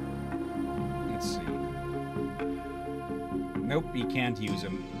 Let's see. Nope, he can't use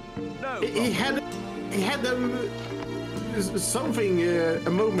them. No. He had them something a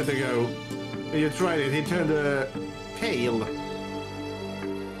moment ago. You tried it. He turned pale.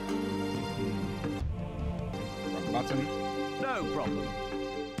 Wrong button. No problem.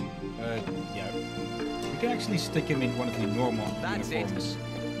 Yeah. We can actually stick him in one of the normal That's it. uniforms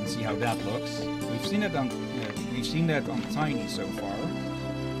and see how that looks. We've seen it on Tiny so far,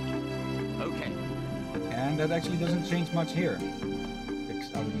 Okay. and that actually doesn't change much here.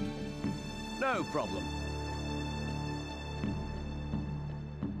 No problem.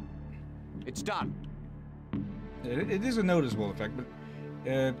 It's done. It is a noticeable effect, but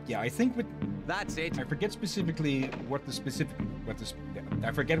yeah, I think with That's it. I forget specifically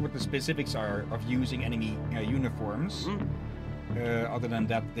I forget what the specifics are of using enemy uniforms. Other than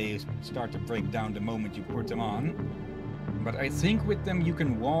that, they start to break down the moment you put them on. But I think with them you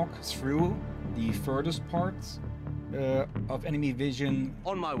can walk through the furthest parts of enemy vision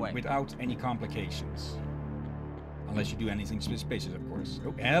On my way. without any complications. Unless you do anything suspicious, of course.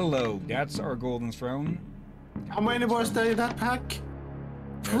 Oh, hello, that's our golden throne. How many was there in that pack?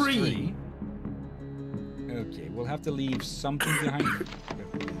 There's 3. Okay, we'll have to leave something behind.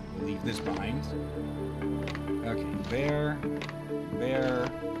 We'll leave this behind. Okay, there,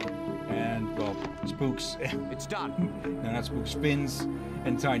 and well, Spooks. It's done. No, not Spooks. Spins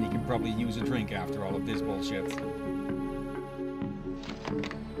and Tiny can probably use a drink after all of this bullshit.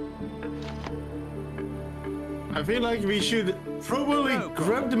 I feel like we should probably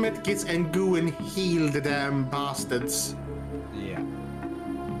grab the medkits and go and heal the damn bastards. Yeah.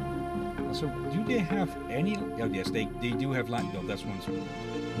 So, do they have any? Oh, yes, they do have light. Well, that's one's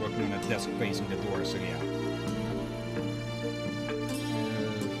working on a desk facing the door. So yeah.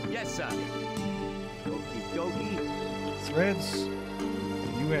 Yes, sir. Okie dokie. Threads.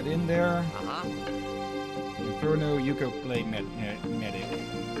 You head in there. Uh-huh. Inferno, you go play medic.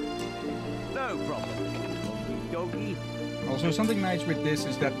 No problem. Okie dokie. Also, something nice with this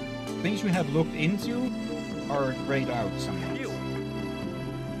is that things you have looked into are grayed out somehow. You.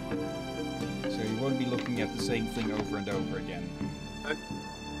 So you won't be looking at the same thing over and over again.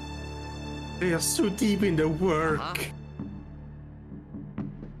 They are so deep in the work.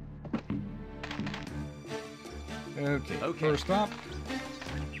 Okay, Okay. first up.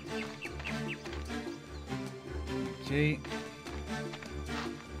 Okay,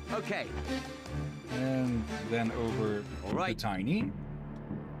 Okay. and then over All right. to Tiny.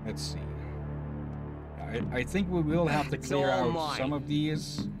 Let's see. I think we will have to It's clear all out mine. some of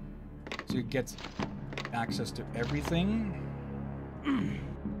these to get access to everything.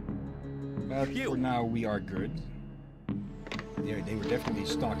 But Phew. for now, we are good. Yeah, they were definitely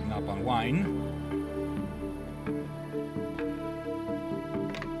stocking up on wine.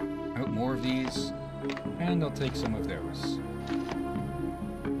 Oh, more of these. And I'll take some of those.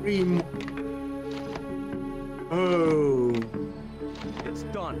 3 more. Oh, It's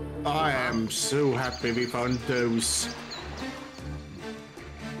done. I am so happy we found those.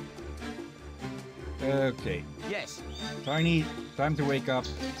 Okay, Yes. Tiny, time to wake up.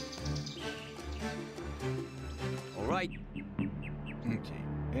 All right. Okay,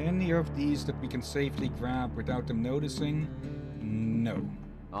 any of these that we can safely grab without them noticing? No.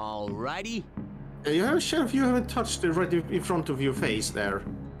 Alrighty. You have, Sheriff, you haven't touched it right in front of your face there.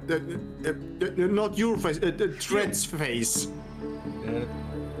 Not your face, the Tread's face.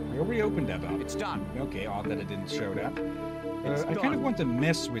 We already opened that up. It's done. Okay, odd that it didn't show that. It's I kind done. of want to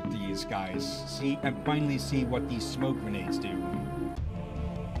mess with these guys, and finally see what these smoke grenades do.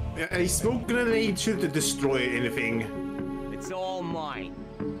 A smoke grenade shouldn't destroy anything. It's all mine.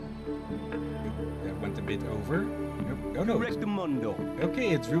 That went a bit over. Oh no. Rectamundo.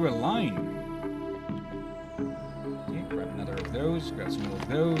 Okay, it drew a line. Okay, grab another of those, grab some more of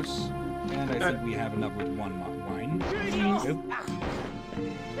those. And I think we have enough with one wine. Nope.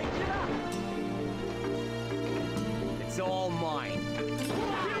 It's all mine.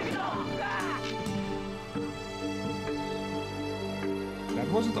 That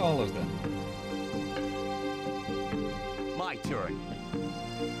wasn't all of them. My turn.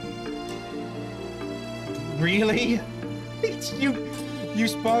 Really? You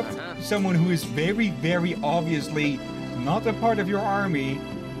spot someone who is very, very obviously not a part of your army.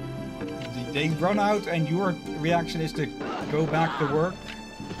 They run out and your reaction is to go back to work.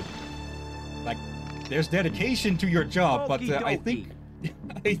 Like, there's dedication to your job, but I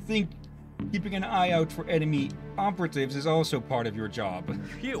think keeping an eye out for enemy operatives is also part of your job.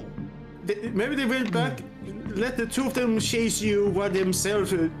 Phew. Maybe they went back, let the two of them chase you while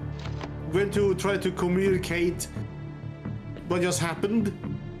themselves went to try to communicate what just happened.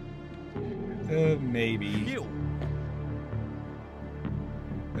 Maybe. Phew.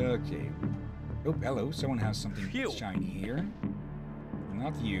 Okay. Oh, hello. Someone has something Phew. shiny here.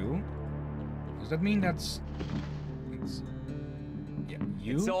 Not you. Does that mean that's... Yeah,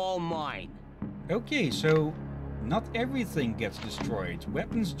 you? It's all mine. Okay, so not everything gets destroyed.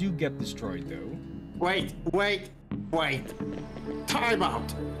 Weapons do get destroyed, though. Wait. Time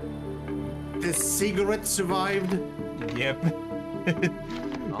out. The cigarette survived? Yep.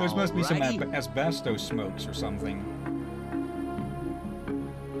 Those must be some Alrighty. asbestos smokes or something.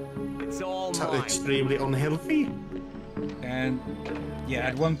 It's all So mine. extremely unhealthy. And yeah,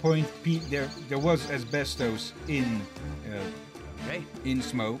 at one point there was asbestos in Okay. in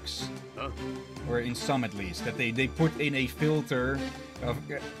smokes, Huh? or in some at least. That they put in a filter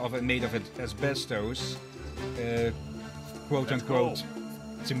of it made of asbestos, quote Let's unquote,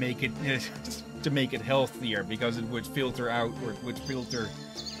 to make it to make it healthier, because it would filter out, or it would filter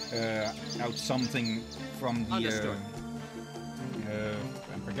out something from the. Understood.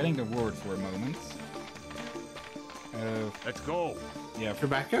 I'm forgetting the word for a moment. Let's go. Yeah,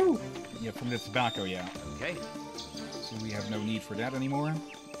 Tobacco? yeah, from the tobacco, yeah. Okay. So we have no need for that anymore.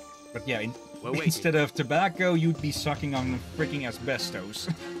 But yeah, We're waiting. instead of tobacco, you'd be sucking on freaking asbestos.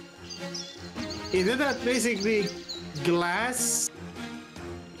 Isn't that basically glass?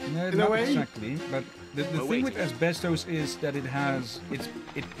 No, In a not way. exactly. But the We're thing with waiting. asbestos is that it has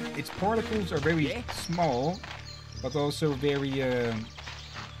its particles are very Yeah? small, but also very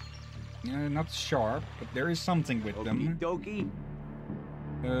not sharp. But there is something with Okie them. dokie.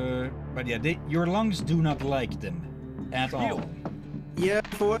 But yeah, your lungs do not like them at all. Yeah,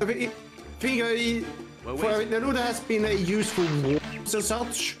 for I think We're for waiting. I know there has been a use for wars and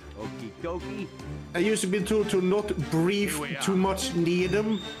such. Okie dokie. I used to be told to not breathe Here we are. too much near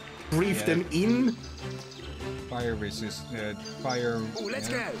them. Breathe Yeah. them in. Fire resist, fire. Oh, let's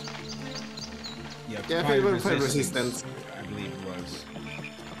yeah, go. Yeah, Yeah, fire resistance. I believe it was.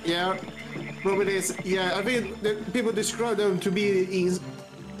 Yeah, but it is. Yeah, I think that people describe them to be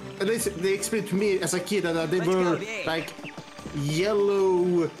at least they explained to me as a kid that they Let's were go, yeah. like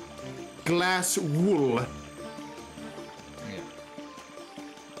yellow glass wool. Yeah.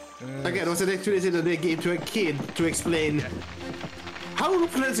 Again, it was an activity that they gave to a kid to explain how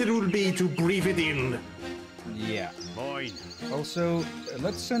pleasant it would be to breathe it in. Yeah. Mine. Also,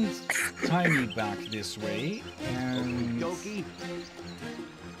 let's send Tiny back this way, and Dokie.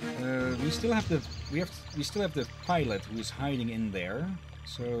 we still have the pilot who is hiding in there.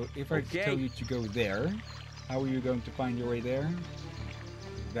 So if I Okay. tell you to go there, how are you going to find your way there?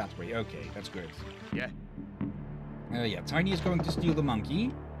 That way. Okay, that's good. Yeah. Yeah, Tiny is going to steal the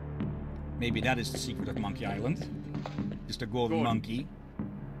monkey. Maybe that is the secret of Monkey Island. Just a golden Go on. monkey.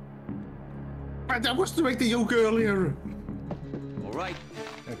 But I was to make the joke earlier. All right.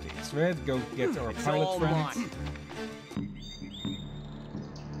 Okay, Thread, go get our It's pilot all friend. mine.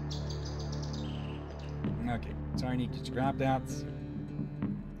 Okay, Tiny, just grab that.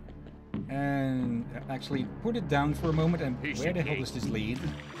 And actually put it down for a moment. And Piece where of the hell cake. does this lead?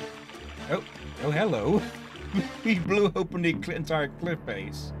 Oh, hello. We blew open the entire cliff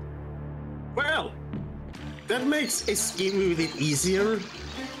face. Well, that makes escaping with it easier.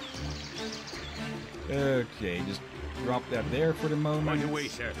 Okay, just drop that there for the moment. On your way,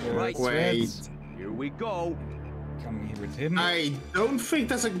 sir. Thread, Right. Wait. Here we go. come here with him. I don't think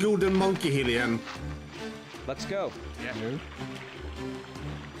that's a golden monkey, Hillyan. Let's go. Yeah. No.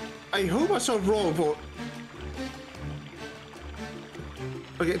 I hope I saw wrong for.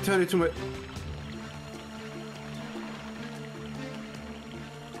 Okay, turn it to my.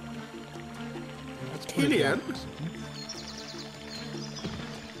 Let's put it Hillyan? down for a second.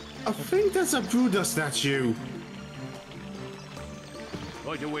 I think that's a Buddha statue.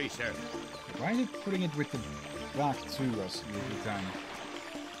 On your way, sir. Why is it putting it with the back to us every time?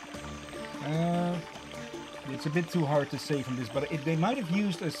 It's a bit too hard to say from this, but they might have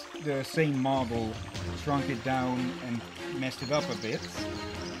used the same model, shrunk it down, and messed it up a bit.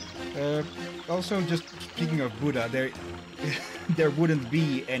 Also, just speaking of Buddha, there wouldn't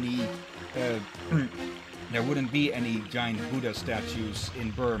be any there wouldn't be any giant Buddha statues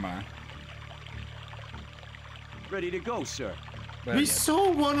in Burma. Ready to go, sir. But We yeah.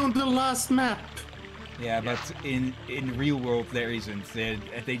 saw one on the last map. Yeah, but in real world there isn't.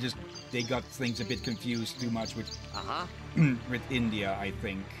 They got things a bit confused too much with Uh-huh. with India, I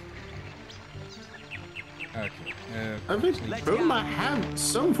think. Okay. I think Let's Burma go. have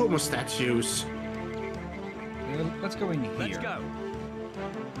some form of statues. Let's go in here. Let's go.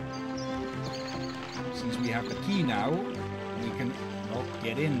 Since we have the key now, we can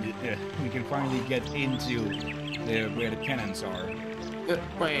get in. We can finally get into where the cannons are.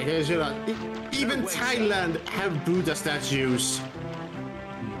 Wait, here's your. Even wait, sir. Thailand have Buddha statues.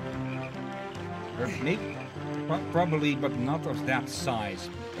 Maybe, probably, but not of that size.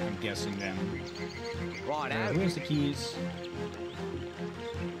 I'm guessing then. Right out. Where's the keys?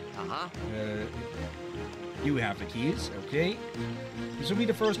 Uh-huh. You have the keys, okay. This will be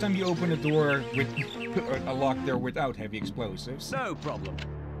the first time you open a door with a locked door without heavy explosives. No problem.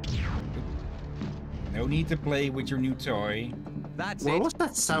 No need to play with your new toy. That's What it. was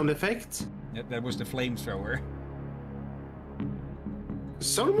that sound effect? That was the flamethrower.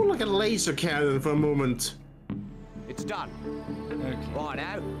 Sounded more like a laser cannon for a moment. It's done. Okay. Right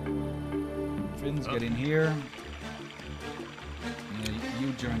out. Fins, get in here.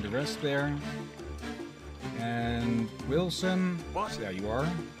 You join the rest there. And Wilson. What? There you are.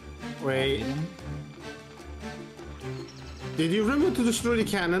 Wait, Hidden. did you remember to destroy the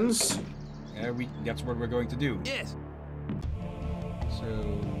cannons? That's what we're going to do. Yes.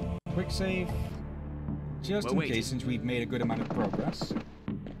 So, quick save. Just Well, in wait. case, since we've made a good amount of progress.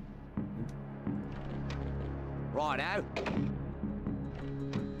 Right out.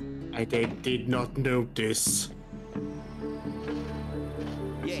 I did not notice.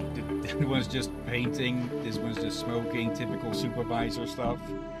 Yeah. That one's just painting, this one's just smoking, typical supervisor stuff.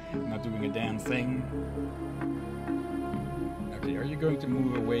 Not doing a damn thing. Okay, are you going to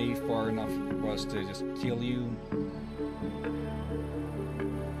move away far enough for us to just kill you?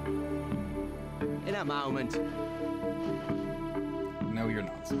 In a moment. No, you're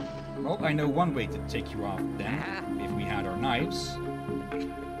not. Well, I know one way to take you off then, if we had our knives.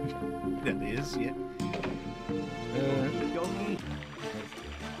 That is, yeah. Doggy.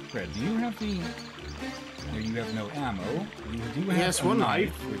 Fred, do you have the... No, you have no ammo. You do have Yes, a one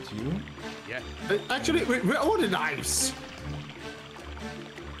knife with you. Yeah. Actually, we're all the knives.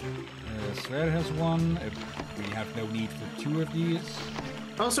 Fred has one. We have no need for two of these.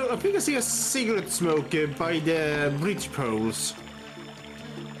 Also, I think I see a cigarette smoke by the bridge poles.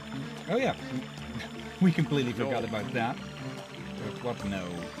 Oh yeah, we completely forgot about that. But what? No.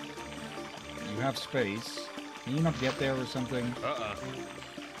 You have space. Can you not get there or something? Uh-uh.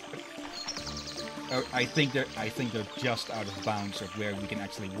 Oh, I think they're just out of bounds of where we can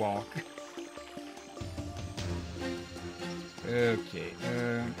actually walk. Okay.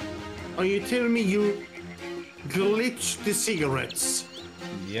 Are you telling me you glitched the cigarettes?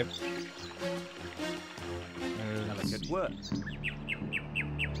 Yep. That could work.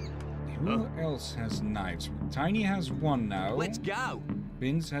 Who else has knives? Tiny has one now. Let's go.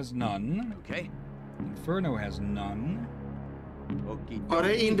 Vince has none. Okay. Inferno has none. Okay. Are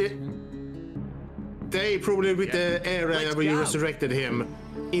they in the... They probably with the area Let's where you go. resurrected him.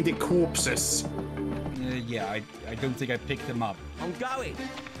 In the corpses. Yeah, I don't think I picked them up I'm going.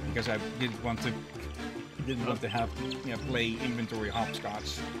 because I didn't want to have play inventory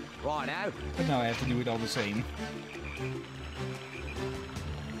hopscotch. Right out. But now I have to do it all the same.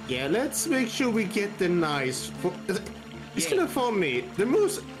 Yeah, let's make sure we get the knives. It's Yeah. kind of funny. The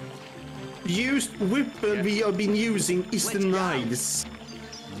most used weapon we have been using is the Let's go. knives.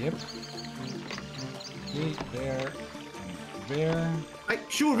 Yep. Okay, there, and there.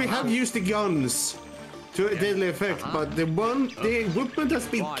 Sure, we have used the guns to a deadly effect, but the weapon that's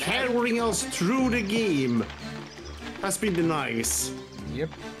been Right, carrying us through the game has been the knives. Yep.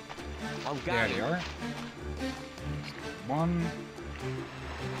 I'm There going. they are. One.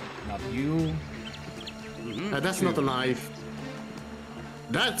 Not you. That's not a knife.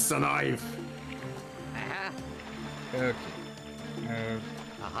 That's a knife. Uh-huh. Okay.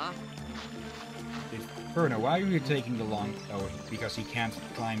 Uh-huh. Inferno, why are you taking the long? Oh, because he can't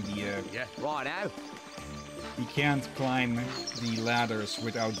climb the. Yeah. Right out. He can't climb the ladders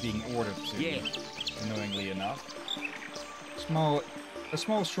without being ordered to. Yeah. Annoyingly enough. A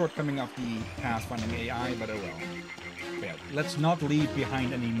small shortcoming of the pathfinding AI, but oh well. Yeah, let's not leave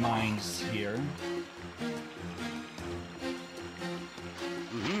behind any mines here.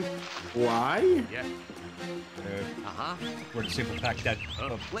 Why? Yeah. Uh-huh. For the simple fact that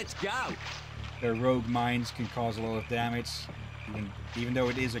Let's go. the rogue mines can cause a lot of damage, even though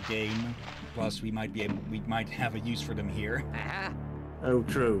it is a game. Plus, we might have a use for them here. Uh-huh. Oh,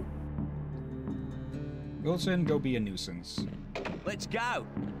 true. Wilson, go be a nuisance. Let's go.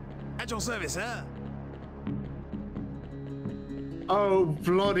 At your service, sir. Oh,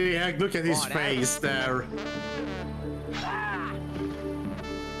 bloody heck, look at his Right, face there.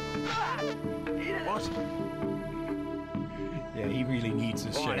 What? Yeah, he really needs a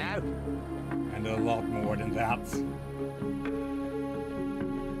Right shave. out. And a lot more than that. No,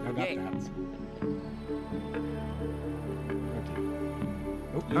 not Yeah. that. Okay.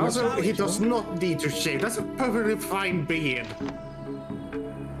 Oh, you Also, have- he does not need to shave. That's a perfectly fine beard.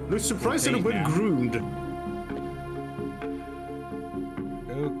 Looks surprisingly Okay, well now. groomed.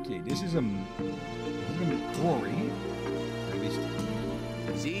 Okay, this is a abandoned quarry. Or at least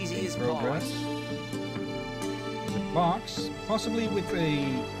As easy as progress. pie. There's a box, possibly with a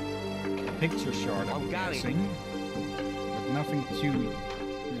picture shard, I'm I'm going. guessing. But nothing too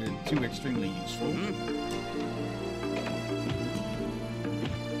extremely useful.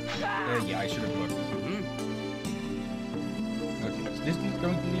 Yeah, I should have looked. Okay, is this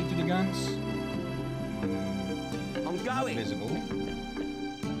going to lead to the guns? I'm Not going. visible.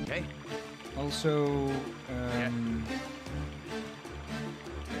 Okay. Also,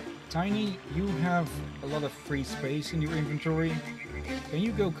 Tiny, you have a lot of free space in your inventory. Can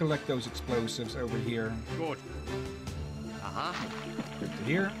you go collect those explosives over here? Good. Uh-huh. To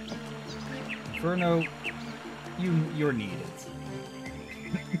here. Inferno, you're needed.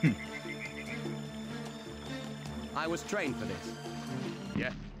 I was trained for this.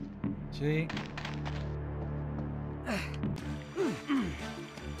 Yeah. Okay.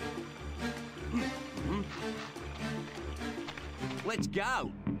 Let's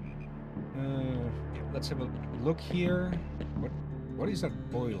go. Let's have a look here. What is that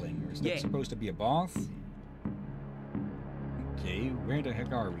boiling? Or is that Yeah. supposed to be a bath? Okay, where the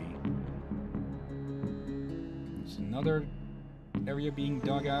heck are we? There's another area being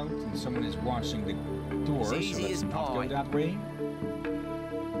dug out, and someone is watching the door, so Easy let's as not go pie. that way.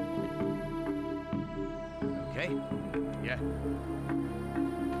 Okay. Yeah.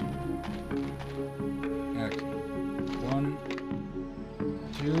 Okay. 1,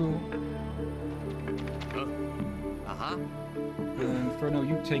 2. Uh-huh. Inferno,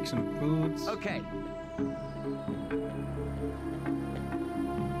 you take some food. Okay.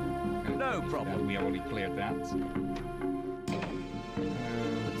 No Okay, problem. we already cleared that.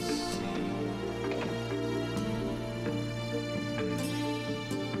 Let's see.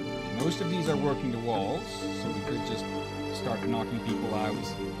 Most of these are working the walls, so we could just start knocking people out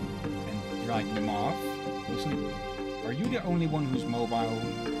and dragging them off. Listen, are you the only one who's mobile?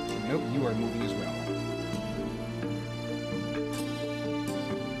 Nope, you are moving as well.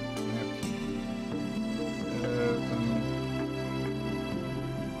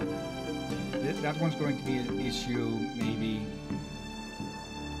 That one's going to be an issue, maybe.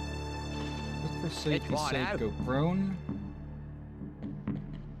 Let's for safety's right sake out. go prone.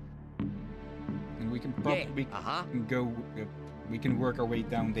 And we can probably uh-huh. go. We can work our way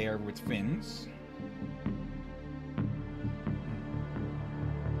down there with fins.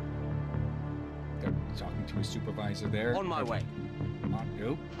 Got talking to a supervisor there. On my way.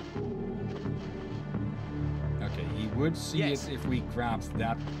 Go. Okay, he would see Yes. it if we grabbed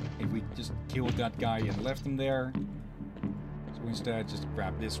that, if we just killed that guy and left him there. So instead, just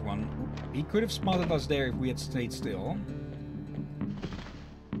grab this one. He could have spotted us there if we had stayed still.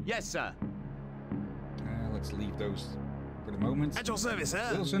 Yes, sir. Let's leave those for the moment. At your service, sir.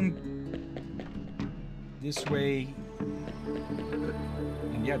 Wilson, this way.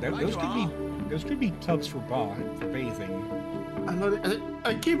 And yeah, those could be tubs for bathing.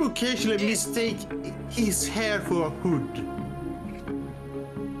 I keep occasionally mistake his hair for a hood.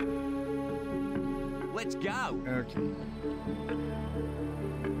 Let's go. Okay.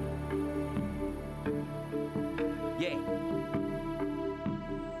 Yeah.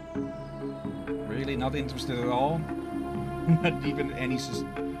 Really not interested at all. Not even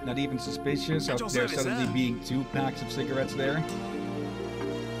not even suspicious At of your there service, suddenly sir. being 2 packs of cigarettes there.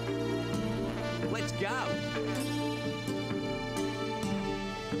 Let's go.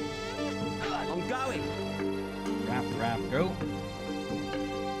 I'm going. Rap, go.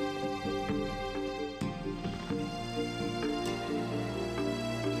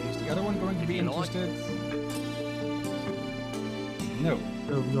 Okay, is the other one going to be you like. interested? No.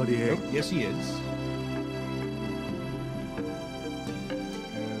 Oh, bloody heck. Nope, yes he is.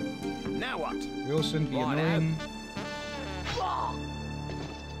 Now what? Wilson, be Right annoying.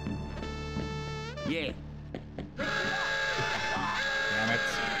 Yeah. Damn it.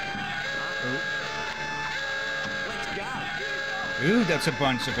 Let's go. Ooh, that's a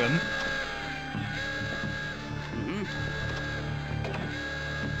bunch of them.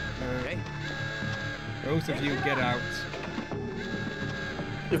 Okay. Both of you get out.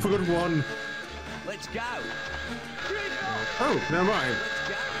 You forgot one. Let's go. Oh, never mind. Let's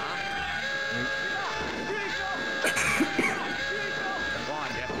go.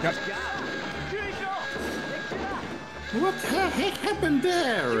 Right, Yep. let's go. What the heck happened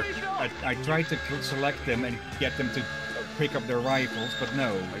there? I tried to select them and get them to pick up their rifles, but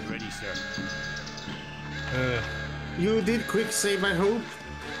no. I'm ready, sir. You did quick save, I hope.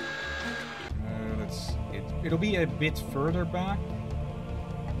 It'll be a bit further back.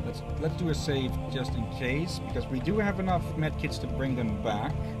 Let's do a save just in case, because we do have enough medkits to bring them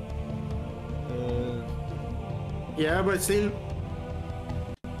back. Yeah, but still,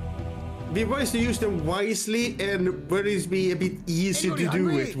 be wise to use them wisely, and would it be a bit easier to do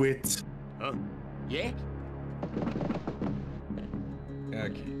it with? Huh? Yeah?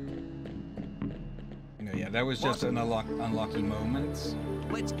 Okay. No, yeah, that was just an unlucky moment.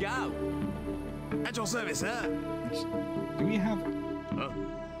 Let's go. At your service, sir. Do we have... Huh?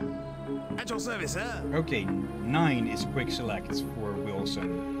 At your service, sir. Okay, 9 is quick select for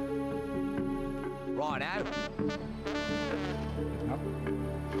Wilson. Right out. Up.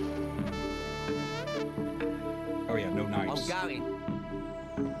 Oh yeah, no I'm knives. going.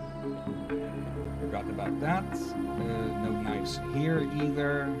 Forgot about that. No knives here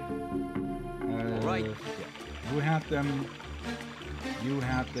either. Right. Yeah. Who had them? You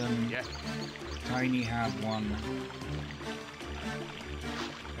had them. Yeah. Tiny had one.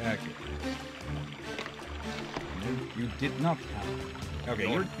 Okay. No, you did not have them.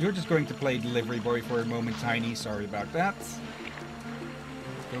 Okay, you're just going to play delivery boy for a moment, Tiny. Sorry about that.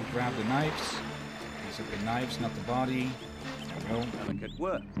 Go grab the knives. These are the knives, not the body. There we go. Delicate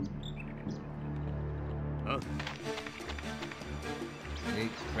work. Huh? Okay,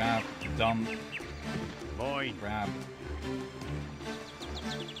 grab, dump, Mine. grab.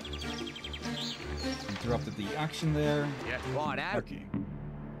 Interrupted the action there. Yeah. Right out. Okay.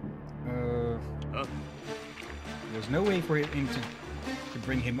 Huh? There's no way for him to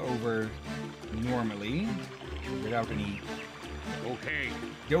bring him over normally without any... Okay.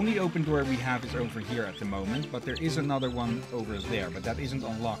 The only open door we have is over here at the moment, but there is another one over there, but that isn't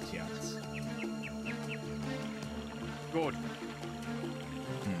unlocked yet. Good.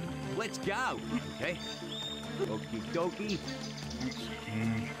 Let's go. Okay. Okie dokie.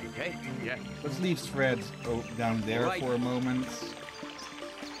 Okay. Yeah. Let's leave Fred down there Right. for a moment.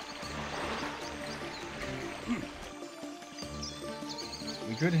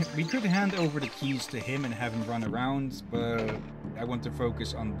 We could hand over the keys to him and have him run around, but I want to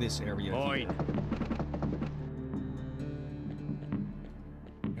focus on this area Mine.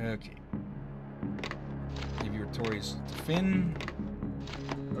 here. Okay. Give your toys to Finn.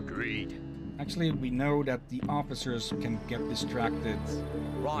 Agreed. Actually, we know that the officers can get distracted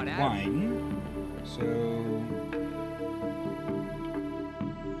Right with out. wine, so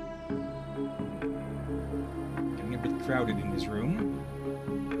getting a bit crowded in this room.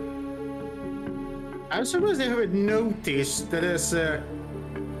 I'm surprised they haven't noticed that there's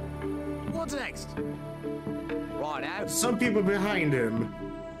What's next? Right out. some people behind him.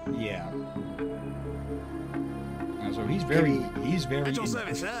 Yeah. So he's very At your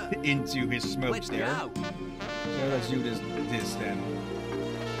service, sir. into his smokes Let's there. go. So let's do this then.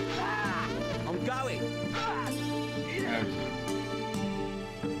 I'm going. Okay.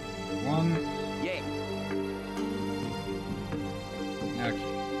 One. Yeah. Okay.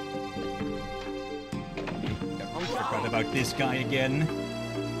 I'm Forgot going. about this guy again.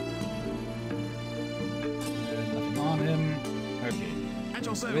 Nothing on him. Okay. At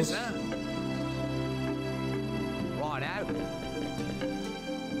your service, Yes. sir. Right out.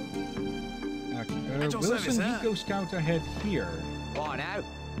 Okay. At your Wilson, service, sir. he goes scout ahead here. Right out.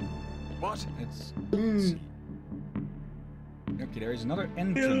 What? Let's see. Okay, there is another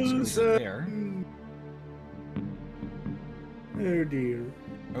entrance over there. Oh dear.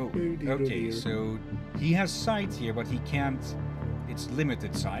 Oh, dear, okay, dear. so he has sight here, but he can't. It's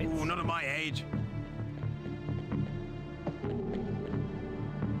limited sight. Oh, not at my age.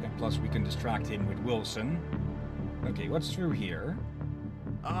 And plus, we can distract him with Wilson. Okay, what's through here?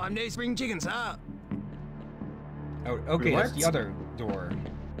 I'm no spring chicken, sir. Oh, okay, that's What? the other door.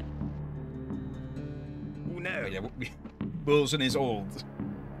 Oh, no. Oh, yeah, Wilson is old.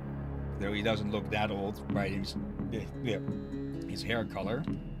 Though he doesn't look that old by his hair color.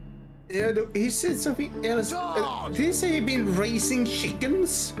 Yeah, no, he said something else. Did he say he'd been raising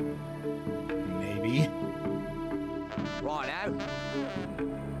chickens? Maybe. Right out.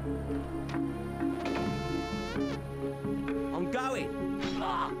 I'm going.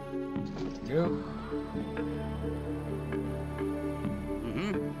 Go.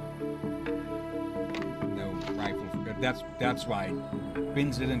 No rifle. That's why.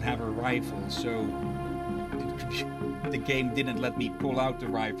 Vince didn't have a rifle, so the game didn't let me pull out the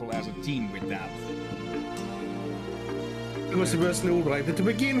rifle as a team with that. It was the worst no rifle to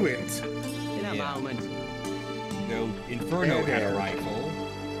begin with. In a Yeah. moment. Though Inferno had a Yeah. rifle,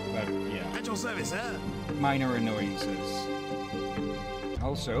 but yeah, At your service, sir. minor annoyances.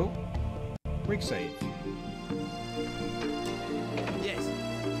 Also, quick save. Yes.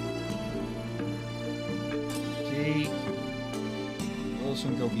 Okay.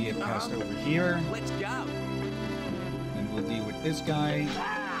 Wilson go be passed over here, Let's go. and we'll deal with this guy.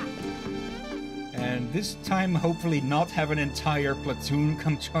 And this time, hopefully not have an entire platoon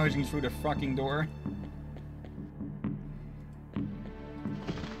come charging through the fucking door.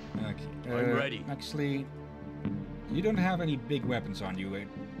 Okay. I'm ready. Actually, you don't have any big weapons on you,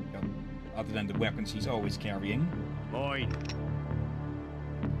 other than the weapons he's always carrying. Mine.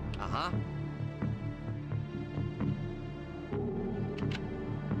 Uh-huh.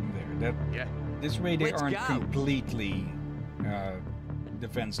 There, Yeah. this way they Let's aren't go. completely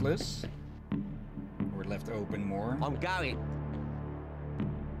defenseless. Or left open more. I'm going.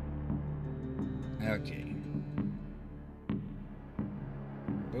 Okay.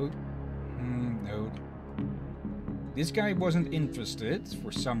 Boat. No. This guy wasn't interested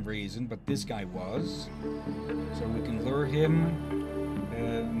for some reason, but this guy was. So we can lure him.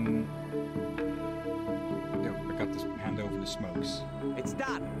 No, I got to hand over the smokes. It's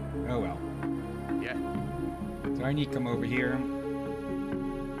done. Oh well. Yeah. Tiny, come over here.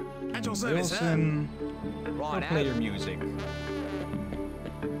 At your service, sir. Wilson, go Right play out. your music.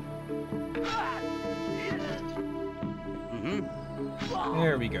 Mm-hmm.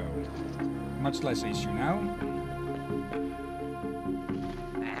 There we go. Much less issue now.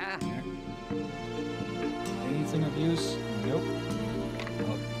 Uh-huh. Anything of use? Nope.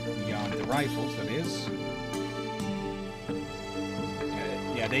 Well, beyond the rifles, that is.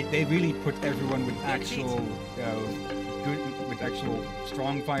 Yeah, they really put everyone with actual with actual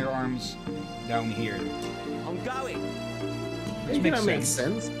strong firearms down here, I'm going. which Yeah, makes that makes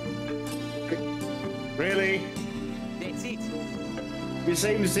sense. sense. Really? That's it. We're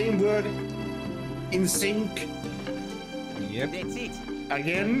saying the same word in sync Yep. That's it.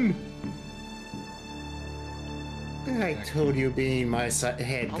 again? I told you be in my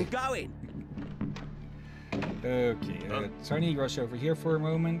head. I'm going. Okay, Tony, rush over here for a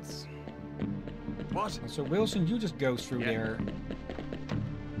moment. What? So Wilson, you just go through Yeah. there.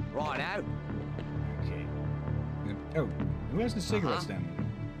 Right out. Okay. Oh, who has the cigarettes then?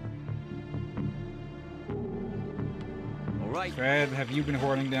 All right. Fred, have you been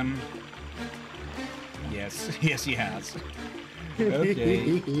hoarding them? Yes, yes, he has.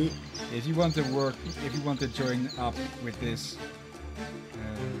 Okay. If you want to work, if you want to join up with this,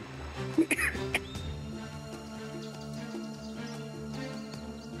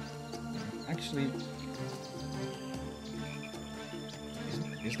 actually,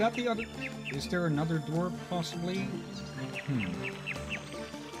 is that the other? Is there another door possibly?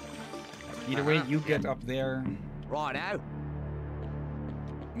 Either way, you get up there. Right out.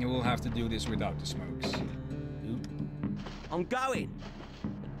 You will have to do this without the smokes. Oop. I'm going.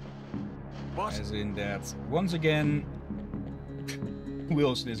 What? As in that, once again,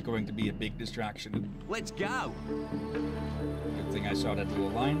 Wilson is going to be a big distraction. Let's go. Good thing I saw that little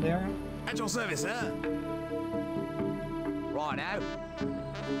line there. At your service, sir. Right out.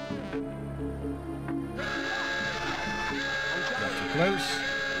 Got too close.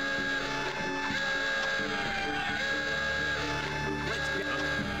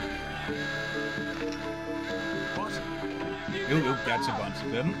 What? Ooh, that's a bunch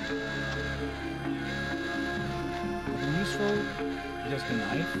of them. Nothing useful, just a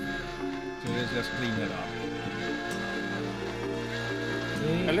knife. So let's just clean that up. I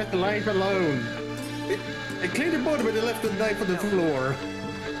Okay. left the knife alone. I cleared the bottom, but I left the knife on the floor.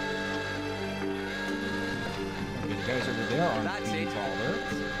 Okay, the guys over there aren't That's being it. bothered.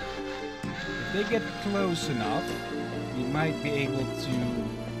 If they get close enough, we might be able to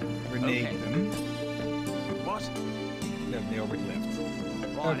grenade Okay. them. What? No, they already left.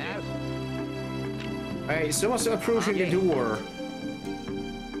 Right Okay. out. Hey, someone's approaching the door.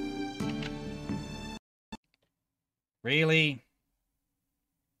 Really?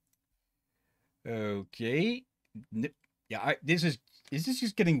 Okay. Yeah, this is this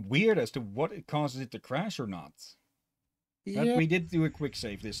just getting weird as to what it causes it to crash or not. But we did do a quick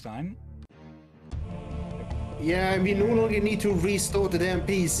save this time. Yeah, we no longer need to restart the damn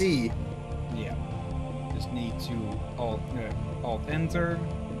PC. Yeah. Just need to alt enter.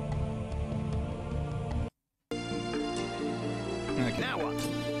 Okay. Now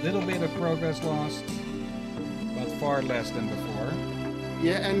what? Little bit of progress lost, but far less than before.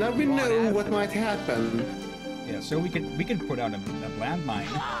 Yeah, and now we know what might happen. Yeah, so we can put out a landmine.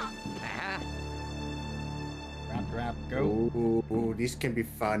 Uh-huh. Grab, go. Oh, this can be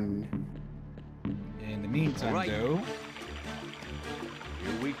fun. In the meantime, Alright. though,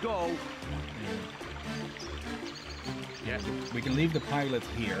 Here we go. Yeah. we can leave the pilot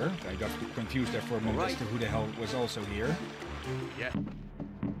here. I got confused there for a moment as Alright. to who the hell was also here. Yeah.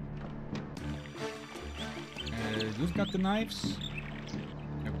 Who's got the knives?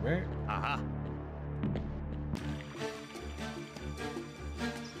 Where? Aha.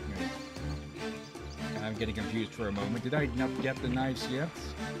 getting confused for a moment. Did I not get the knives yet?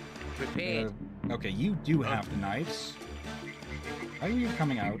 Prepared. Okay, you do have the knives. How are you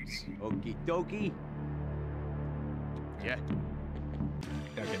coming out? Okie dokie. Yeah.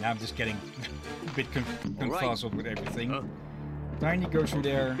 Okay, now I'm just getting a bit Alright. confuzzled with everything. Huh? Tiny goes through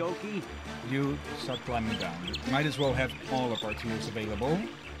there. Dokie. You start climbing down. Might as well have all of our tools available.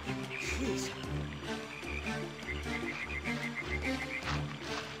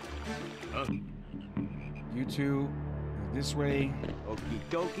 Huh? You two, this way. Okie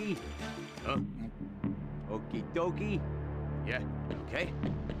dokie. Huh? Okie dokie. Yeah. Okay.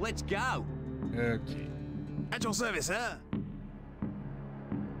 Let's go. Okay. At your service, sir.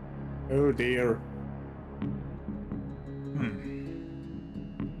 Oh dear.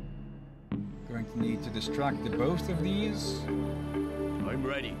 Going to need to distract the both of these. I'm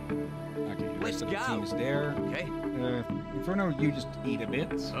ready. Okay, the rest Let's of the go. team is there. Okay. Inferno, you just eat a bit.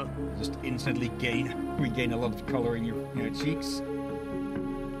 Huh? Just instantly regain a lot of color in your cheeks.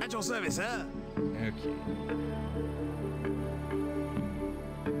 At your service, sir. Okay.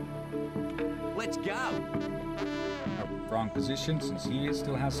 Let's go. Oh, wrong position since he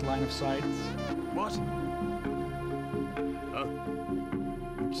still has line of sight. What? Huh?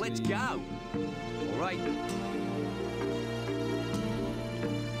 Let's Actually, go. All right.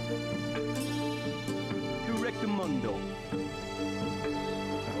 Correctamundo.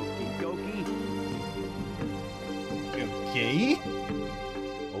 Okie dokie. Okay.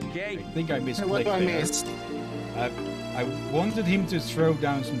 Okay. I think I What misclicked do I there. miss? I wanted him to throw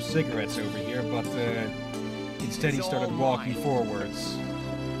down some cigarettes over here, but instead he It's started all walking mine. forwards.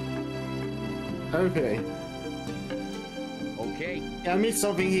 Okay. Okay. I missed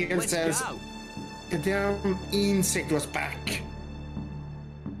something here that Let's says go. the damn insect was back.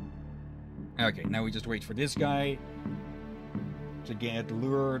 Okay, now we just wait for this guy to get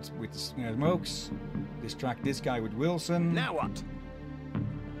lured with the smokes. Distract this guy with Wilson. Now what?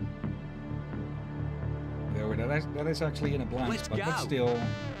 No, that is actually in a blind Let's spot, but go. still.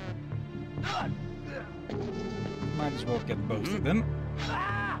 Might as well get both of them.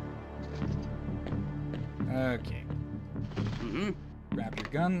 Okay, Mm-hmm. grab your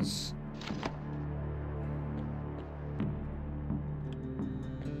guns.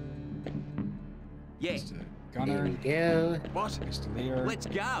 Yeah. Mr. Here Gunner, we go. What? Mr. Lear. Let's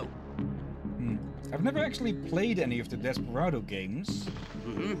go. I've never actually played any of the Desperado games,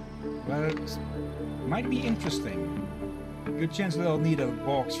 Mm-hmm. but it might be interesting. Good chance that I'll need a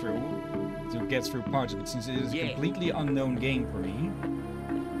walkthrough to get through parts of it, since it is a Yeah. completely unknown game for me.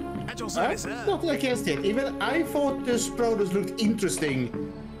 At your I'm service, sir. not against it. Even I thought the Sprouters looked interesting.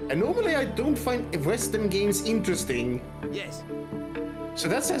 And normally I don't find Western games interesting. Yes. So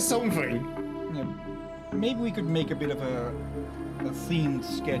that says something. Yeah, maybe we could make a bit of a themed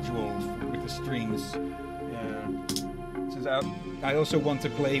schedule with the streams. Since I also want to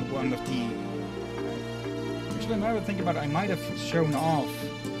play one of the. Actually, now that I think about it, I might have shown off.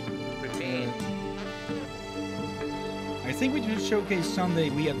 Prepared. I think we did Showcase Sunday.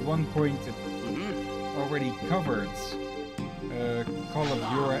 We at one point Mm-hmm. already covered Call of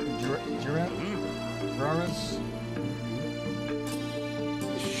Juarez.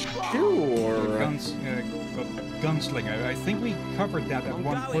 Sure. Gunslinger. I think we covered that at I'm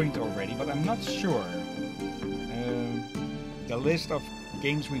one going. point already, but I'm not sure. The list of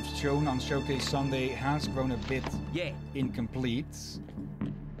games we've shown on Showcase Sunday has grown a bit Yeah. incomplete.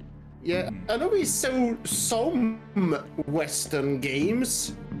 Yeah, I know we saw some Western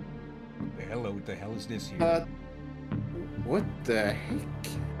games, What the hell is this here? but what the heck?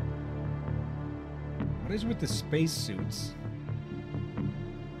 What is with the spacesuits?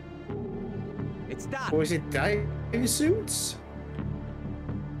 It's done. Or is it diving suits?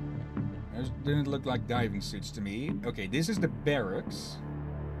 Those didn't look like diving suits to me. Okay, this is the barracks.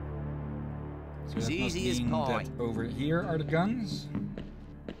 So As that must easy as mean pie. that over here are the guns.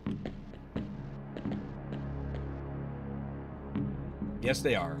 Yes,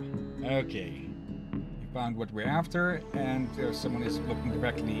 they are. Okay. We found what we're after, and someone is looking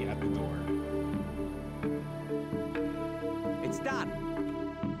directly at the door. It's done.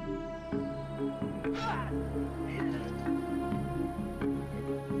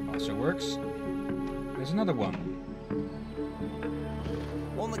 Also works. There's another one.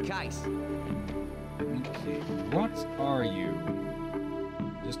 On the case. Okay, what are you?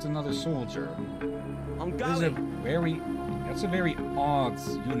 Just another soldier. I'm This is a going. that's a very odd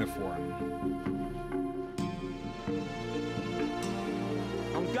uniform.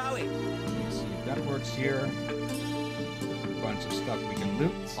 I'm going. Let's see if that works here. Bunch of stuff we can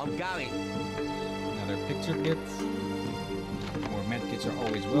loot. I'm going. Another picture kit. More medkits Medkits are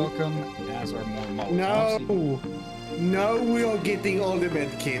always welcome, as are more Molotovs. No! No, we are getting all the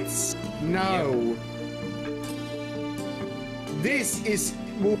med kits. No! This is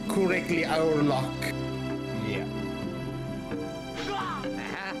more correctly our luck. Yeah.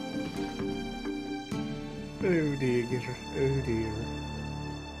 Oh dear, oh dear.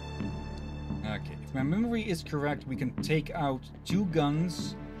 Okay, if my memory is correct, we can take out 2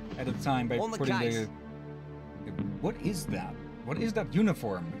 guns at a time by On the putting case. What is that? What is that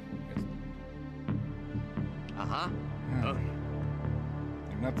uniform? Uh-huh.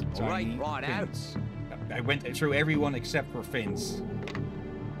 They're not the All right, tiny right out. Finns. I went through everyone except for Finns.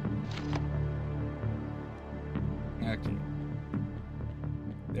 Okay.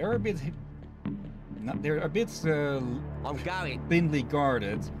 They're a bit... They're a bit I'm going. thinly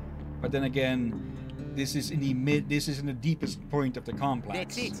guarded, but then again, this is in the deepest point of the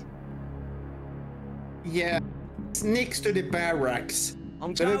complex. That's it. Yeah, it's next to the barracks.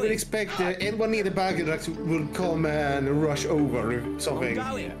 I'm So I would going. expect anyone near the barracks will come and rush over or something.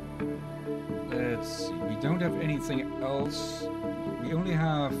 I'm going. Let's see. We don't have anything else. We only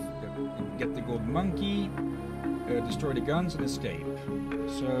have get the gold monkey, destroy the guns, and escape.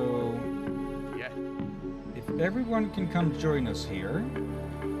 So Yeah. if everyone can come join us here,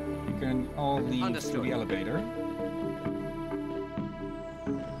 we can all leave through Understood. the elevator.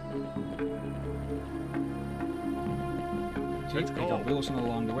 Let's Take go. out Wilson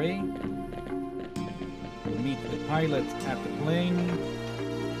along the way. We'll meet the pilot at the plane.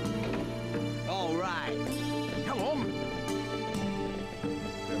 All right. Come on.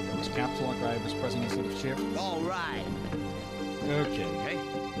 There was caps lock I was pressing instead of shift. All right. Okay. Okay.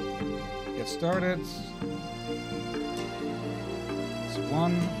 Get started. It's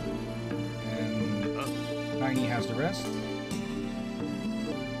 1. And Tiny has the rest.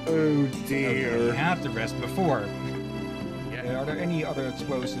 Oh Okay, we dear. had the rest before. Yeah. Are there any other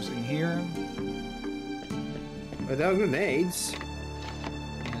explosives in here? Without grenades.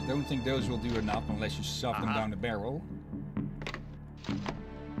 I don't think those will do enough unless you shove them down the barrel.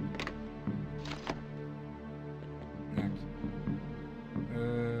 Okay.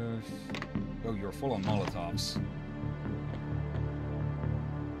 Oh, you're full on Molotovs.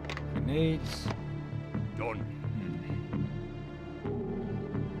 Grenades. Done.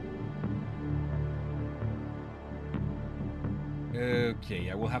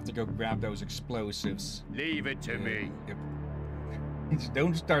 Okay, I will have to go grab those explosives. Leave it to me. Yep.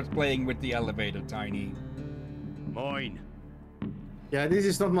 Don't start playing with the elevator, Tiny. Mine. Yeah, this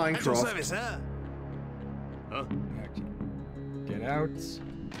is not At your Minecraft. service, sir. Huh? Okay. Get out.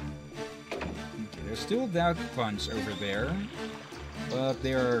 Okay, there's still that bunch over there, but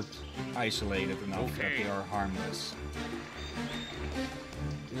they're isolated enough that Okay. they are harmless.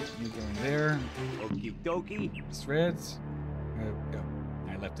 Okay, you go in there. Okie dokie. Threads. Oh,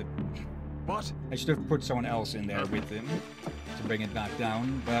 I left it. What? I should have put someone else in there with him to bring it back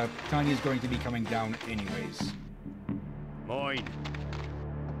down, but Tiny is going to be coming down anyways. Mine.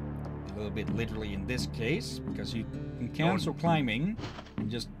 A little bit literally in this case, because you can cancel climbing and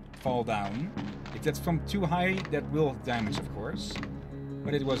just fall down. If that's from too high, that will damage, of course,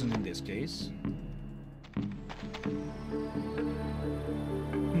 but it wasn't in this case.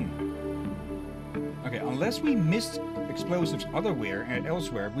 Okay, unless we missed explosives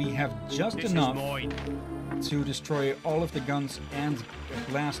elsewhere, we have just This enough is mine. to destroy all of the guns and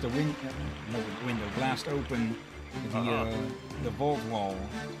blast the blast open the vault wall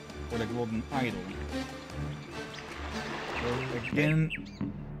for the golden idol. So again,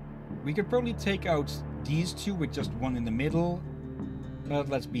 we could probably take out these 2 with just 1 in the middle, but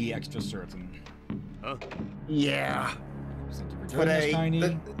let's be extra certain. Huh? Yeah. Thank you for But joining us,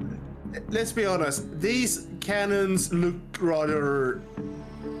 Tiny. let's be honest, these cannons look rather,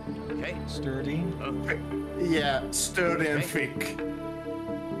 Okay. Sturdy. yeah, sturdy and thick.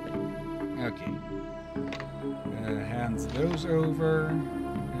 Okay. Hand those over.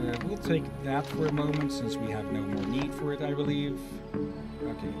 We'll take that for a moment since we have no more need for it, I believe.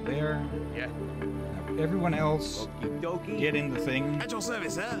 Okay, there. Yeah. Now, everyone else, Okie dokie. get in the thing. At your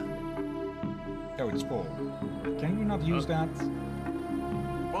service, sir. Oh, it's full. Can you not use that?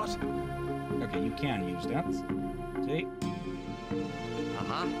 What? Okay, you can use that. Okay,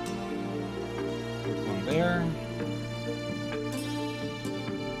 Uh-huh. put 1 there.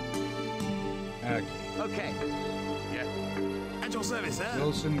 Okay, Okay. Yeah. At your service, sir.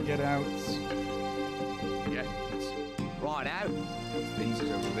 Wilson, get out. Yeah. Right out. Things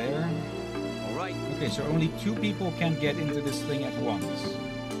is over there. All right. Okay, so only 2 people can get into this thing at once.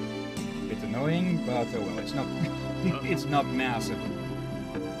 Bit annoying, but oh well, it's not it's not massive.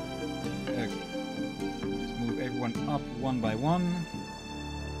 Okay. Just move everyone up 1 by 1.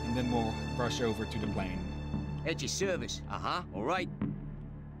 and then we'll rush over to the plane. At your service. Uh-huh. All right.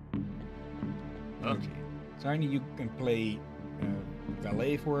 Okay. Tiny, you can play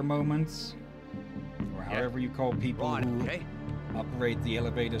valet for a moment, or however you call people Right, who okay. operate the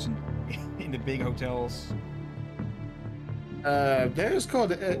elevators in the big hotels. There's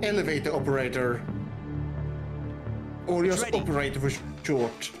called elevator operator. Or just Ready. operator for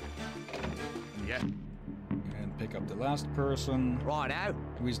short. Yeah. And pick up the last person, Right out.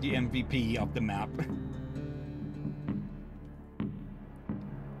 who is the MVP of the map.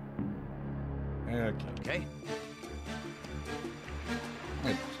 Okay. Okay.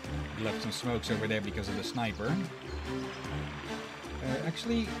 I left some smokes over there because of the sniper.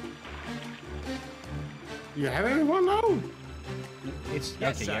 Actually, You have everyone now? it's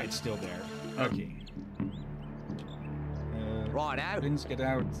Yes, okay. sir. Yeah, it's still there. Okay. Right out. Let's get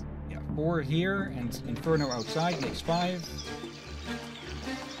out. Yeah, 4 here and Inferno outside. Makes 5.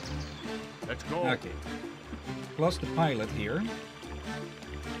 Let's go. Okay. Plus the pilot here.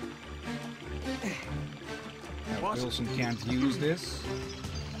 Now, What? Wilson can't use this.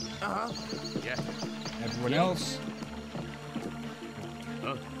 Uh-huh. Yeah. Everyone else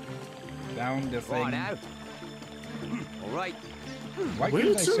Huh? down the thing. Right out. All right. Why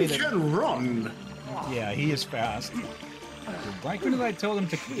couldn't I say Wilson that? can run! Yeah, he is fast. Why couldn't I tell them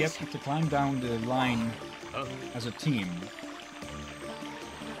to get to climb down the line as a team?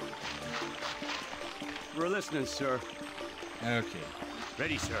 We're listening, sir. Okay.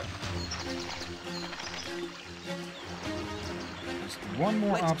 Ready, sir. Just one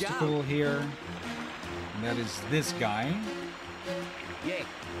more Let's go. obstacle here. And that is this guy. Yeah.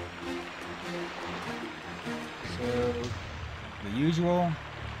 So, the usual.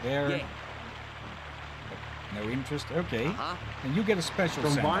 There. Yeah. No interest. Okay. Uh-huh. And you get a special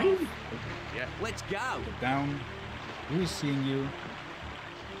send. Combined? Yeah. Let's go. Down. Who is seeing you?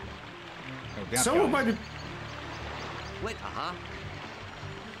 Oh, that guy. Somebody. Uh-huh.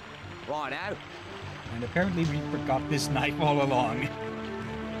 Right out. And apparently we forgot this knife all along.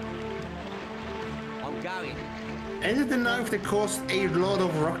 I'm going. Ended the knife that caused a lot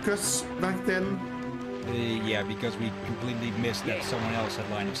of ruckus back then. Yeah, because we completely missed that someone else had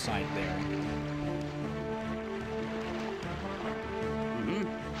line of sight there.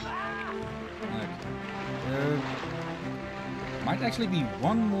 Okay. Might actually be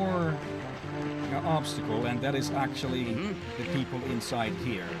one more obstacle, and that is actually the people inside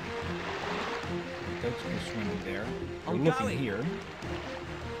here. Those are swimming there. We're I'm looking going. here.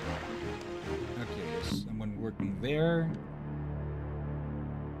 Okay, there's someone working there.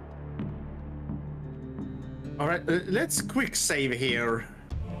 Alright, let's quick save here.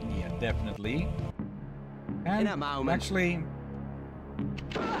 Yeah, definitely. And In a moment. actually,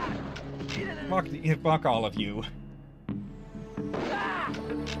 fuck all of you.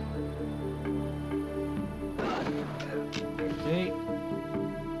 Okay.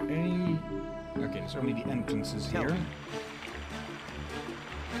 Any? Okay, there's only the entrances Tell here. me.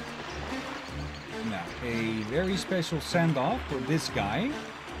 Now, a very special send-off for this guy.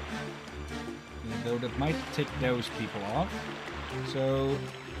 Though that might tick those people off. So, All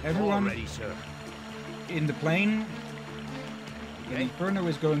everyone ready, sir. in the plane. Okay. Inferno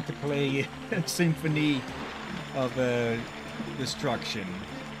is going to play a symphony of destruction.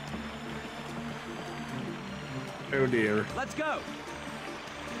 Oh dear. Let's go.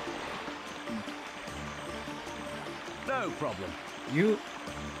 No problem. You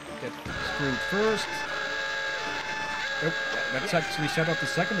get screwed first. Oh, that's actually set off the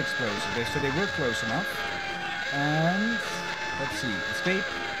second explosion. So they were close enough. And let's see, escape.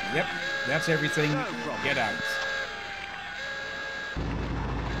 Yep, that's everything. No problem. Get out.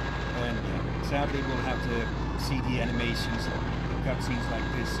 And yeah, sadly, we'll have to see the animations, the cutscenes like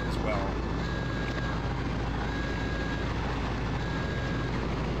this as well.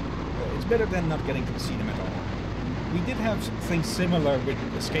 Well, it's better than not getting to see them at all. We did have things similar with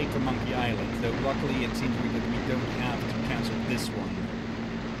Escape from Monkey Island, though luckily it seems that we don't have to cancel this one,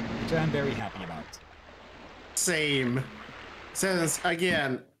 which I'm very happy about. Same. Since,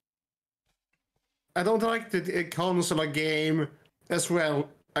 again, I don't like the console game as well.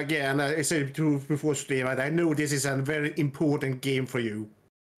 Again, I said before stream, I know this is a very important game for you.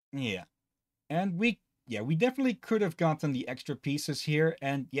 Yeah. And we definitely could have gotten the extra pieces here,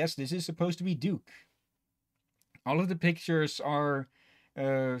 and yes, this is supposed to be Duke. All of the pictures are,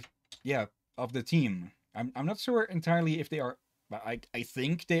 of the team. I'm not sure entirely if they are, but I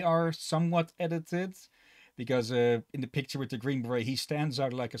think they are somewhat edited, because in the picture with the green beret, he stands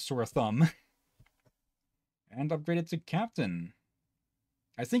out like a sore thumb. And upgraded to captain.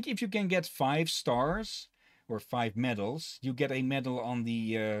 I think if you can get 5 stars or 5 medals, you get a medal on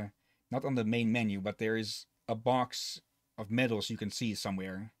the not on the main menu, but there is a box of medals you can see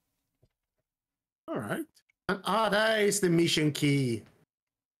somewhere. All right. And that is the mission key.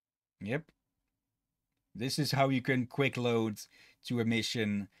 Yep. This is how you can quick load to a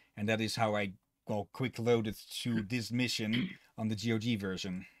mission, and that is how I quick loaded to this mission on the GOG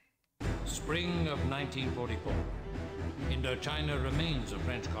version. Spring of 1944. Indochina remains a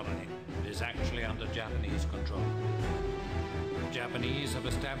French colony. It is actually under Japanese control. The Japanese have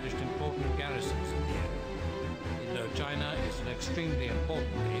established important garrisons in the area. Indochina is an extremely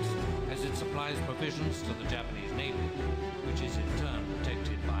important base as it supplies provisions to the Japanese Navy, which is in turn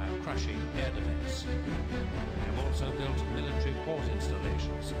protected by a crushing air defense. They have also built military port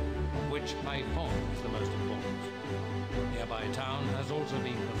installations, of which Haiphong is the most important. The nearby town has also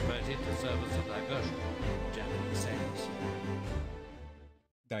been converted to serve as a diversion for Japanese sailors.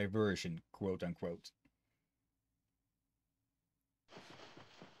 Diversion, quote unquote.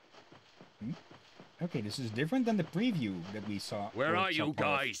 Okay, this is different than the preview that we saw. Where are you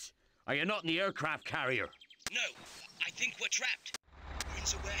guys? Are you not in the aircraft carrier? No, I think we're trapped. We're in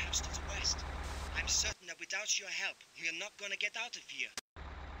the warehouse to the west. I'm certain that without your help, we are not gonna get out of here.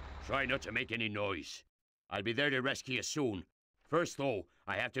 Try not to make any noise. I'll be there to rescue you soon. First, though,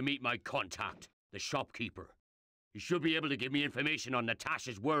 I have to meet my contact, the shopkeeper. He should be able to give me information on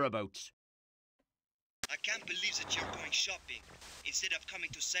Natasha's whereabouts. I can't believe that you're going shopping, instead of coming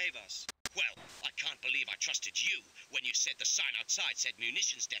to save us. Well, I can't believe I trusted you when you said the sign outside said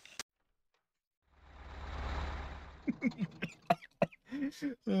munitions depot.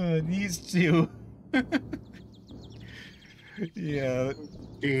 These two. Yeah.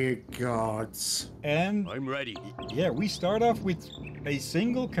 Dear gods. And I'm ready. yeah, we start off with a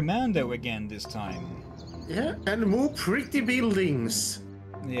single commando again this time. Yeah, and more pretty buildings.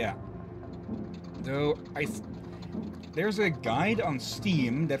 Yeah. Though there's a guide on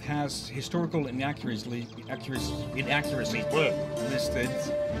Steam that has historical inaccuracies listed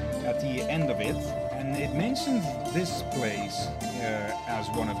at the end of it, and it mentions this place as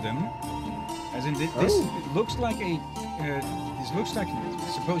one of them. As in, this looks like this looks like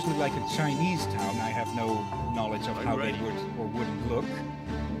supposedly like a Chinese town. I have no knowledge of how they would or wouldn't look.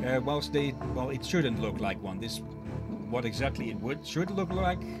 Well, it shouldn't look like one. What exactly it should look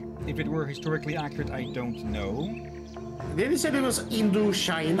like, if it were historically accurate, I don't know. Then he said it was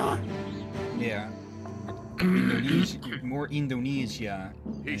Indochina. Yeah. Indonesia, more Indonesia.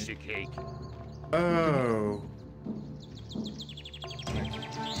 Piece of cake. Oh.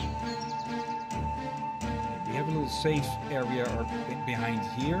 We have a little safe area behind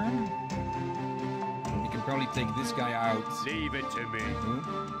here. We can probably take this guy out. Leave it to me.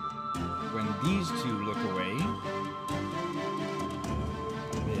 When these two look away.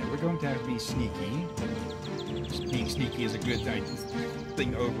 Yeah, we're going to have to be sneaky. Being sneaky is a good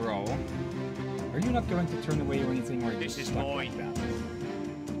thing overall. Are you not going to turn away or anything? Or This is mine. Like that?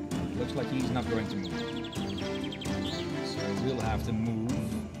 Looks like he's not going to move. So we'll have to move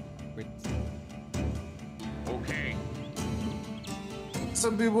with... Okay.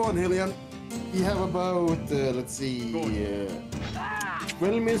 So do one, Hillyan. You have about, let's see,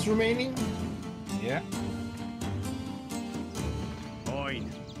 12 minutes remaining. Yeah. Fine.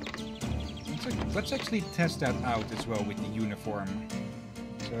 Let's actually test that out as well with the uniform.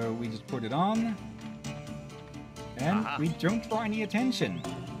 So we just put it on. And we don't draw any attention.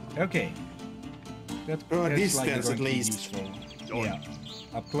 Okay. That's distance at least. Yeah.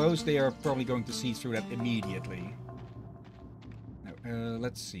 Up close, they are probably going to see through that immediately. Now,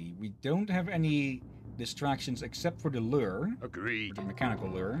 let's see. We don't have any distractions except for the lure. Agreed. The mechanical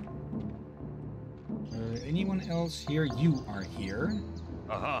lure. Anyone else here? You are here.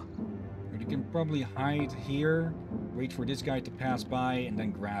 Uh-huh. You can probably hide here, wait for this guy to pass by, and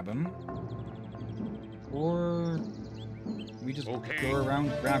then grab him. Or we just go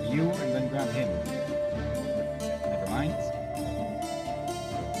around, grab you, and then grab him. Never mind.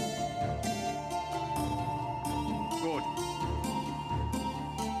 Good.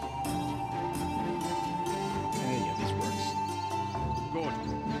 Yeah, this works. Good.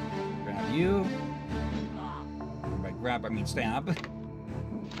 Grab you. By grab, I mean stab.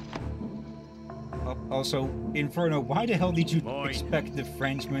 Also, Inferno, why the hell did you expect the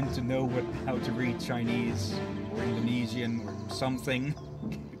Frenchman to know how to read Chinese or Indonesian or something?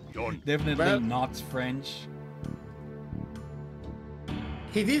 Definitely not French.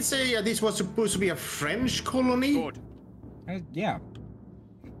 He did say this was supposed to be a French colony. Good. Yeah.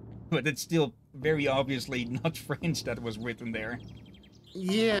 But it's still very obviously not French that was written there.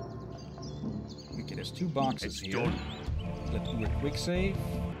 Yeah. Okay, there's 2 boxes here. Done. Let's do a quick save.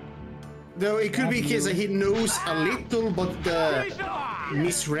 Though it could be a case that he knows a little, but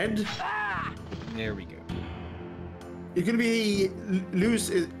misread. There we go. It could be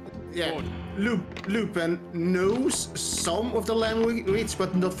Lupin knows some of the language,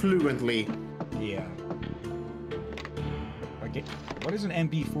 but not fluently. Yeah. Okay. What is an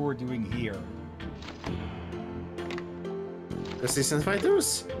MP4 doing here? Resistance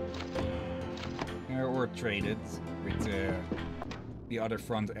fighters? Or traded with the other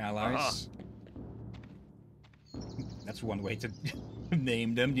front allies. That's one way to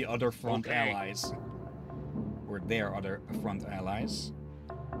name them, the other front allies. Or their other front allies.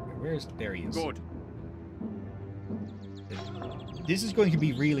 There he is. Good. This is going to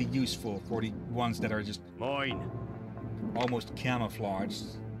be really useful for the ones that are just Mine. almost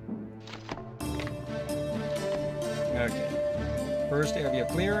camouflaged. Okay. First area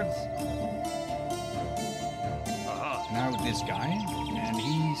cleared. Now this guy, and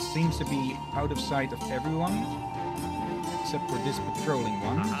he seems to be out of sight of everyone, except for this patrolling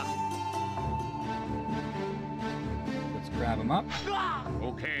one. Let's grab him up.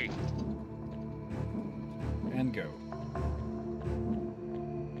 Okay. And go.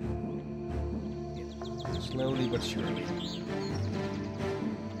 Slowly but surely.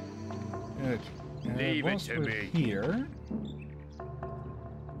 Okay. Leave it whilst to we're me. Here.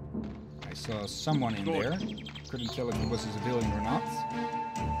 I saw someone in there. Couldn't tell if he was a civilian or not.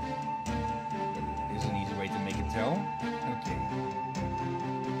 But it is an easy way to make it tell. Okay.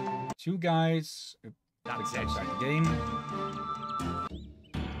 2 guys. That's outside the game.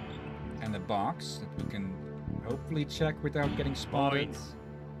 And a box that we can hopefully check without getting spotted.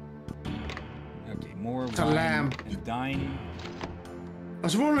 Okay, more It's a wine lamp. and dine. I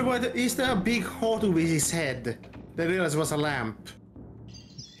was wondering why is there a big heart over his head? I realized it was a lamp.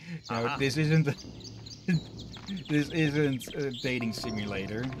 No, this isn't. This isn't a dating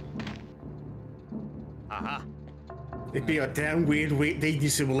simulator. It'd be a damn weird dating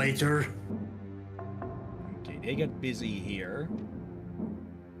simulator. Okay, they get busy here.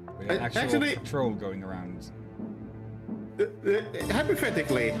 With an actual Actually- patrol going around.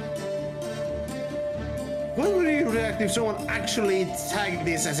 Hypothetically, what would you react if someone actually tagged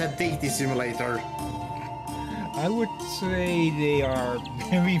this as a dating simulator? I would say they are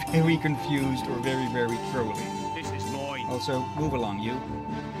very, very confused or very, very trolling. This is mine. Also, move along, you.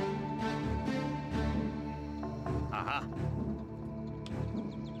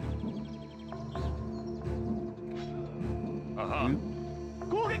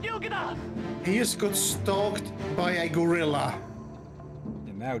 He just got stalked by a gorilla.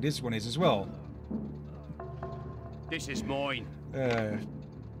 And now this one is as well. This is mine. There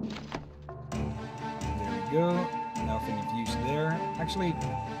we go. Nothing of use there. Actually,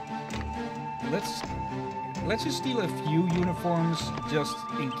 let's just steal a few uniforms just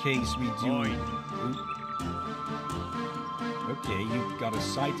in case we do. Oop. Okay, you got a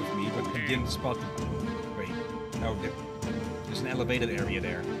sight of me, but you didn't spot the. Wait, no, there's an elevated area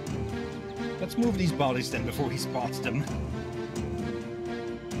there. Let's move these bodies then before he spots them.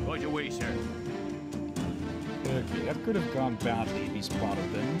 Right away, sir. Okay, that could have gone badly if he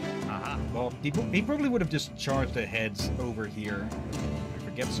spotted them. Well, he probably would have just charged the heads over here. I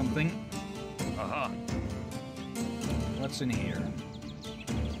forget something. What's in here?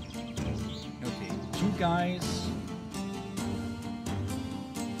 Okay, 2 guys.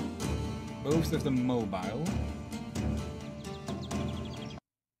 Both of them mobile.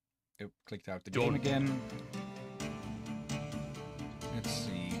 Oh, clicked out the game again. Let's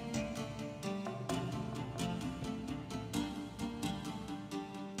see.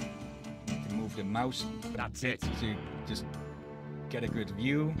 Move the mouse That's bit it. to just get a good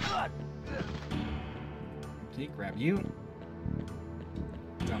view. Okay, grab you.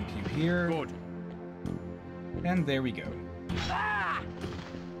 Dump you here. Good. And there we go.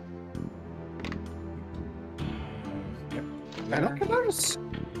 Yep. there.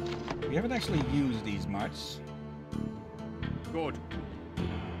 We haven't actually used these much. Good.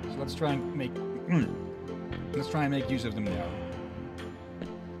 So let's try and make use of them now.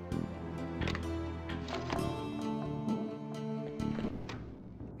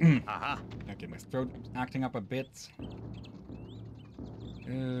 Okay, my throat acting up a bit.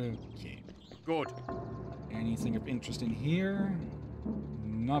 Okay. Good. Anything of interest in here?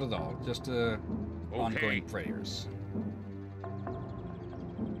 Not at all. Just ongoing prayers.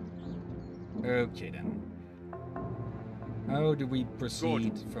 Okay then. How do we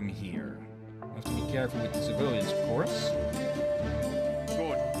proceed from here? We have to be careful with the civilians, of course.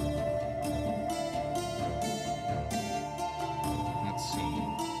 Good. Let's see.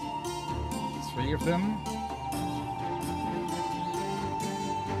 3 of them.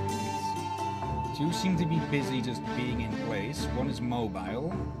 Let's see. Two seem to be busy just being in place. One is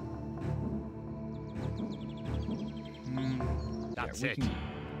mobile. That's yeah, it.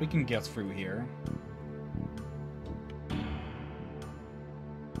 We can get through here.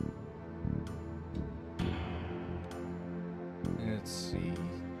 Let's see.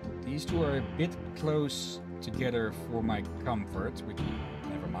 These two are a bit close together for my comfort, which,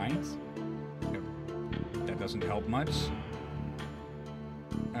 never mind. No, that doesn't help much.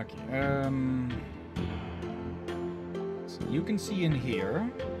 Okay, so you can see in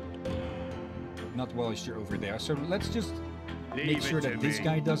here. Not while you're over there, so let's just make sure that this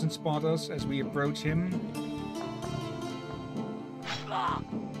guy doesn't spot us as we approach him.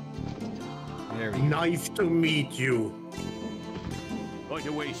 There we go. Nice to meet you. Right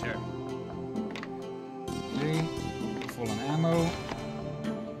away, sir. Okay, full on ammo.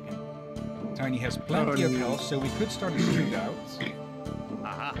 Tiny has plenty of health, so we could start a shootout.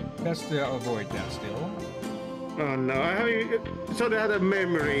 Best to avoid that still. Oh no, I had a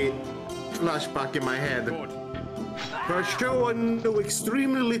memory flashback in my head. For a show I know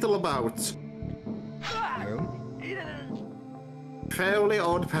extremely little about. No. Fairly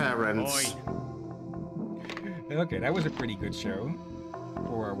Odd Parents. Okay, that was a pretty good show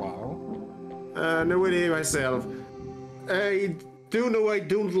for a while. No idea myself. I do know I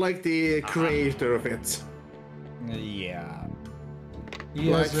don't like the creator of it. Yeah. He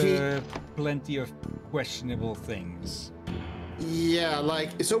has plenty of questionable things. Yeah,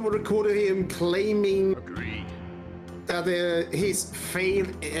 like someone recorded him claiming that his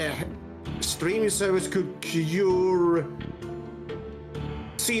failed streaming service could cure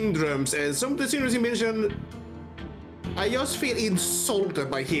syndromes, and some of the syndromes he mentioned, I just feel insulted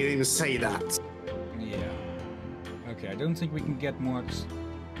by hearing him say that. Yeah. Okay, I don't think we can get much.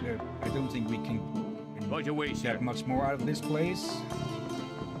 I don't think we can get much more out of this place.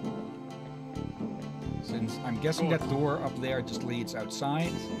 Since I'm guessing that door up there just leads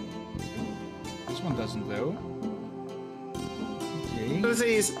outside. This one doesn't though. Okay.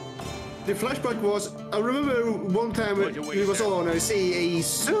 The flashback was, I remember one time it was on, I see a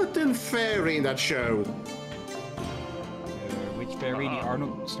certain fairy in that show. Which fairy? The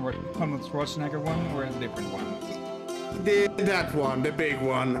Arnold Schwarzenegger one or a different one? That one, the big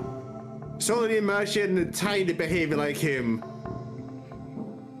one. So imagine Tiny behaving like him.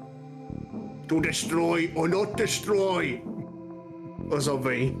 To destroy or not destroy, or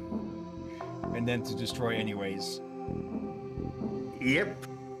something. And then to destroy anyways. Yep.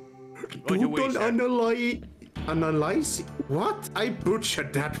 Total analyze. What? I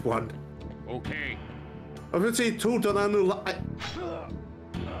butchered that one. Okay. I would say total analyze.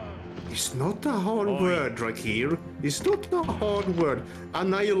 It's not a hard word right here. It's not a hard word.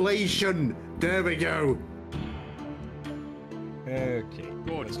 Annihilation. There we go. Okay,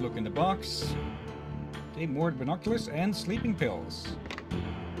 good. Let's look in the box. Okay, more binoculars and sleeping pills.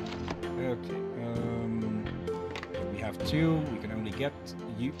 Okay, we have two. We can only get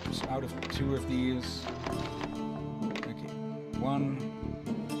use out of two of these. Okay, 1,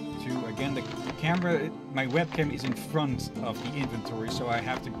 2. Again, the camera, my webcam is in front of the inventory, so I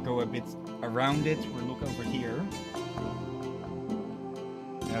have to go a bit around it. We'll look over here.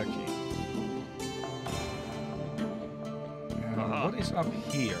 Okay. What is up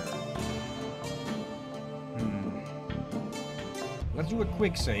here? Let's do a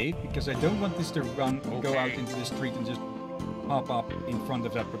quick save, because I don't want this to go out into the street and just pop up in front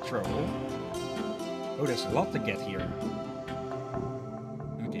of that patrol. Oh, there's a lot to get here.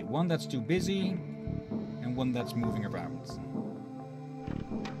 Okay, one that's too busy, and one that's moving around.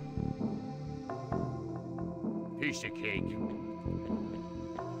 Piece of cake.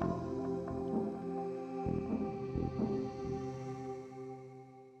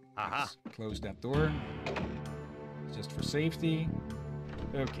 Let's close that door. Just for safety.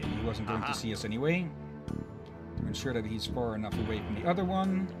 Okay, he wasn't going to see us anyway. To ensure that he's far enough away from the other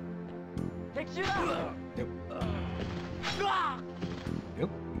one. Nope.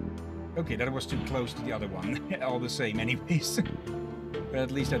 Nope. Okay, that was too close to the other one. All the same anyways. But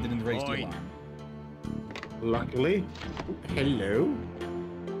at least I didn't raise the alarm. Luckily. Hello.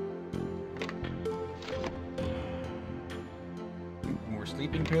 More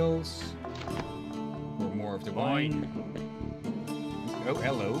sleeping pills. Or more of the wine. Oh,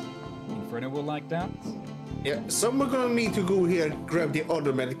 hello. Inferno will like that. Yeah, someone gonna need to go here and grab the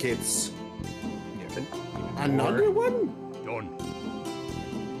other medkits. Yeah. Another one? Done.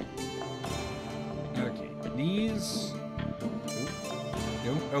 Okay, these...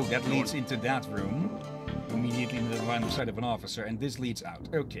 Oh, that leads into that room. Immediately in the line of sight of an officer, and this leads out.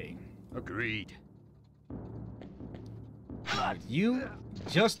 Okay. Agreed. With you,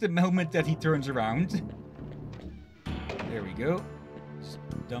 just the moment that he turns around. There we go. Just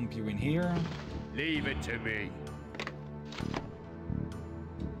dump you in here. Leave it to me.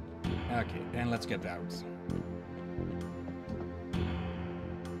 Okay, and let's get out.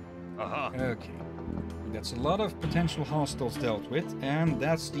 Uh-huh. Okay. That's a lot of potential hostiles dealt with, and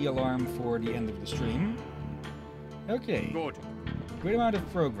that's the alarm for the end of the stream. Okay. Good. Good amount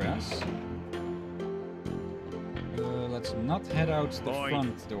of progress. Let's not head out the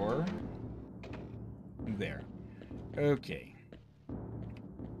front door. There. Okay.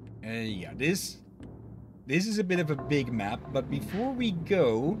 Yeah, this is a bit of a big map, but before we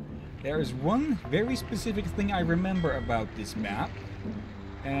go, there is one very specific thing I remember about this map.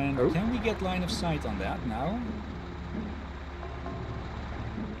 And can we get line of sight on that now?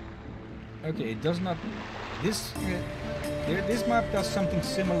 Okay, it does not... This map does something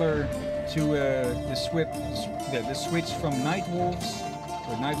similar to the switch from Night Wolves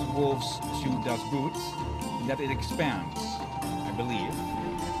to Das Boot, in that it expands, I believe.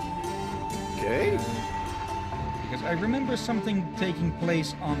 Okay. Because I remember something taking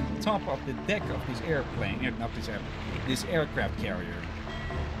place on top of the deck of this airplane, not this airplane, this aircraft carrier.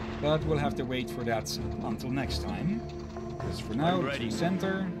 But we'll have to wait for that until next time. Because for now, to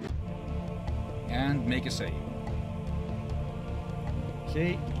center and make a save.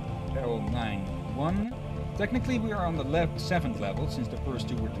 Okay, L91. Technically, we are on the 7th level since the first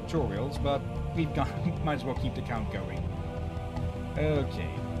 2 were tutorials, but we've got might as well keep the count going.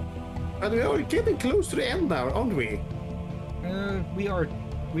 Okay. And we are getting close to the end now, aren't we? We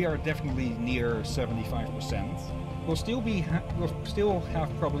are definitely near 75%. We'll still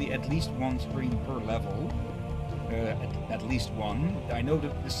have probably at least one screen per level. At least one. I know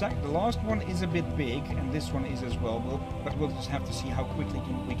that the last one is a bit big, and this one is as well. But we'll just have to see how quickly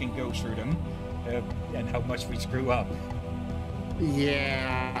we can go through them, and how much we screw up.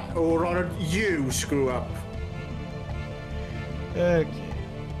 Yeah, or rather, you screw up. Okay.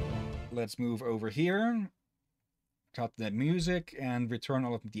 Let's move over here. Cut the music and return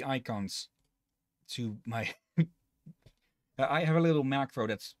all of the icons to my... I have a little macro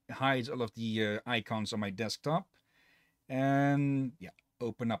that hides all of the icons on my desktop. And yeah,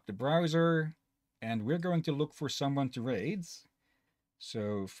 open up the browser. And we're going to look for someone to raid.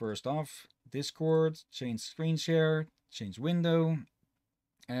 So first off, Discord, change screen share, change window.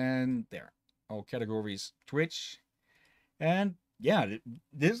 And there, all categories, Twitch. And yeah,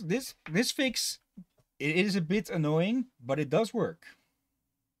 this fix, it is a bit annoying, but it does work.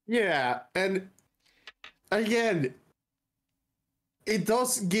 Yeah, and again, it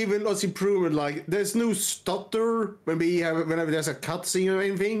does give us improvement. Like, there's no stutter whenever there's a cutscene or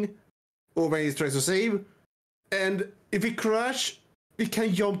anything, or when it tries to save. And if we crash, we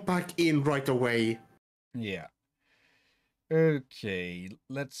can jump back in right away. Yeah. Okay,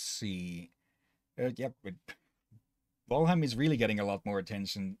 let's see. Yep, but Valheim is really getting a lot more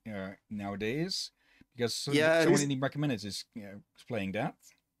attention nowadays, because someone in the recommended is playing that.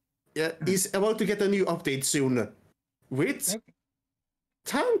 Yeah, he's about to get a new update soon with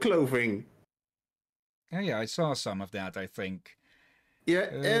town clothing. Oh, yeah, I saw some of that, I think. Yeah,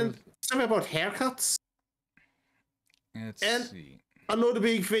 and something about haircuts. Let's see. Another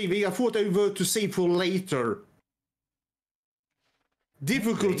big thing, I thought I were to save for later.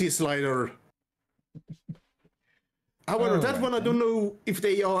 Difficulty slider. However, that one I don't know if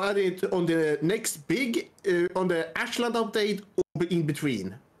they are adding it on the next big, on the Ashland update, or in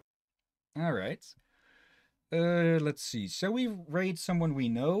between. All right. Let's see. Shall we raid someone we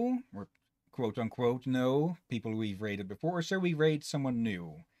know, or quote unquote know people we've raided before, or shall we raid someone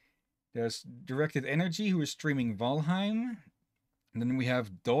new? There's Directed Energy, who is streaming Valheim, and then we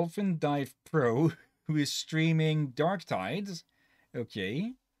have Dolphin Dive Pro, who is streaming Dark Tides.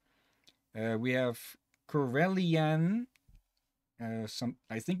 Okay. We have Corellian.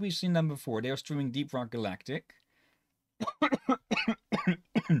 I think we've seen them before. They are streaming Deep Rock Galactic.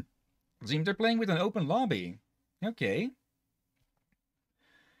 Seems they're playing with an open lobby. Okay.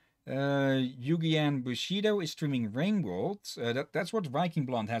 Yugian Bushido is streaming Rainworld. That's what Viking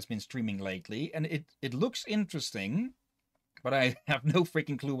Blonde has been streaming lately, and it looks interesting, but I have no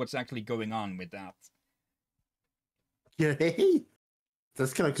freaking clue what's actually going on with that. Yay!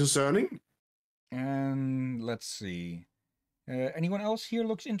 That's kind of concerning. And let's see. Anyone else here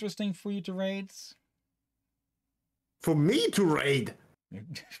looks interesting for you to raid? For me to raid?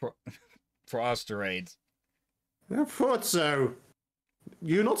 for us to raid. I thought so.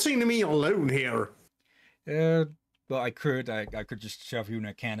 You're not seeing me alone here. Well, I could just shove you in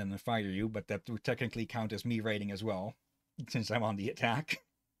a cannon and fire you, but that would technically count as me raiding as well, since I'm on the attack.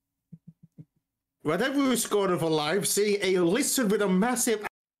 Whatever was scored for life, seeing a lizard with a massive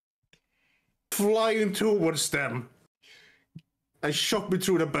flying towards them. I shot me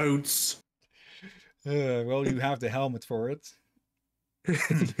through the boats. Well, you have the helmet for it.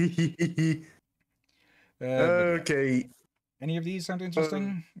 Okay. Yeah. Any of these sound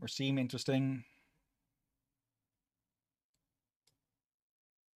interesting or seem interesting?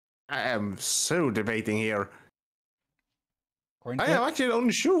 I am so debating here. Coin I flip? am actually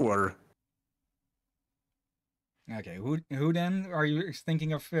unsure. Okay, who then are you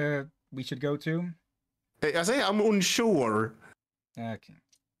thinking of we should go to? I say I'm unsure. Okay.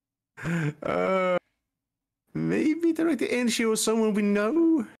 Maybe Director Enshi or someone we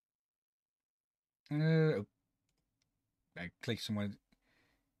know? Oh. I clicked someone.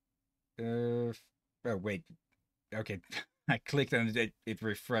 Oh, wait. Okay. I clicked and it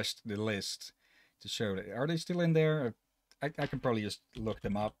refreshed the list to show that. Are they still in there? I can probably just look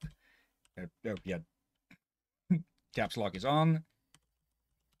them up. Oh, yeah. Caps lock is on.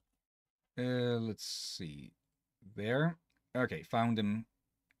 Let's see. There. Okay, found them.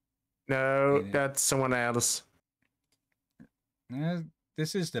 No, that's someone else.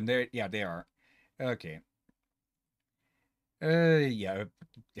 This is them. There. Yeah, they are. Okay. Yeah.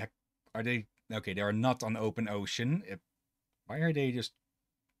 Are they? Okay, they are not on open ocean. Why are they just?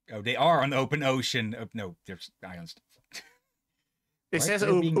 Oh, they are on open ocean. No, there's islands. It says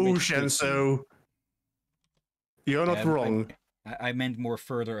ocean, so you're not wrong. I meant more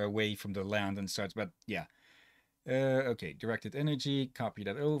further away from the land and such, but yeah. Okay, directed energy. Copy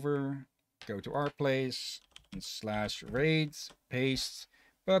that over. Go to our place and /raids. Paste.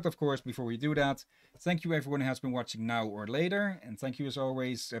 But of course, before we do that, thank you everyone who has been watching now or later, and thank you as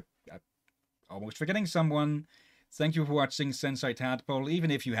always. Almost forgetting someone. Thank you for watching Sensei Tadpole.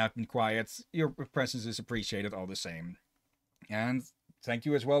 Even if you have been quiet, your presence is appreciated all the same. And thank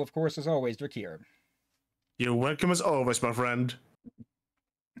you as well, of course, as always, Drakir. You're welcome as always, my friend.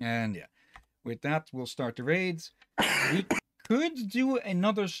 And yeah, with that, we'll start the raids. We could do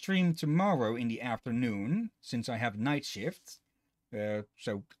another stream tomorrow in the afternoon, since I have night shift.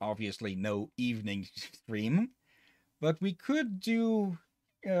 So obviously no evening stream. But we could do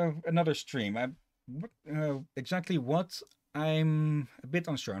another stream. Exactly what, I'm a bit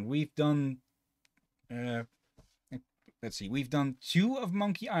unsure on. We've done... let's see, we've done 2 of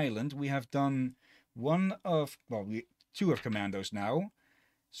Monkey Island. We have done 1 of... Well, 2 of Commandos now.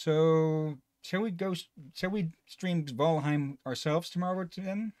 So... Shall we stream Valheim ourselves tomorrow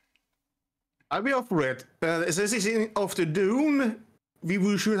then? I'll be up for it. Since it's in afternoon,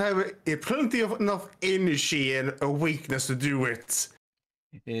 we should have plenty of enough energy and a weakness to do it.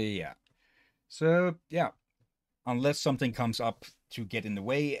 Yeah. So, yeah. Unless something comes up to get in the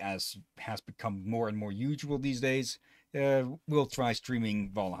way, as has become more and more usual these days, we'll try streaming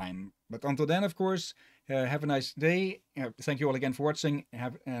Valheim. But until then, of course, have a nice day. Thank you all again for watching.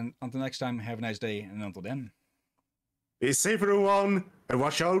 And until next time, have a nice day. And until then, be safe, everyone, and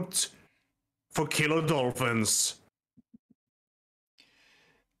watch out for killer dolphins.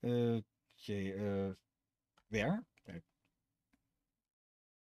 Okay, there.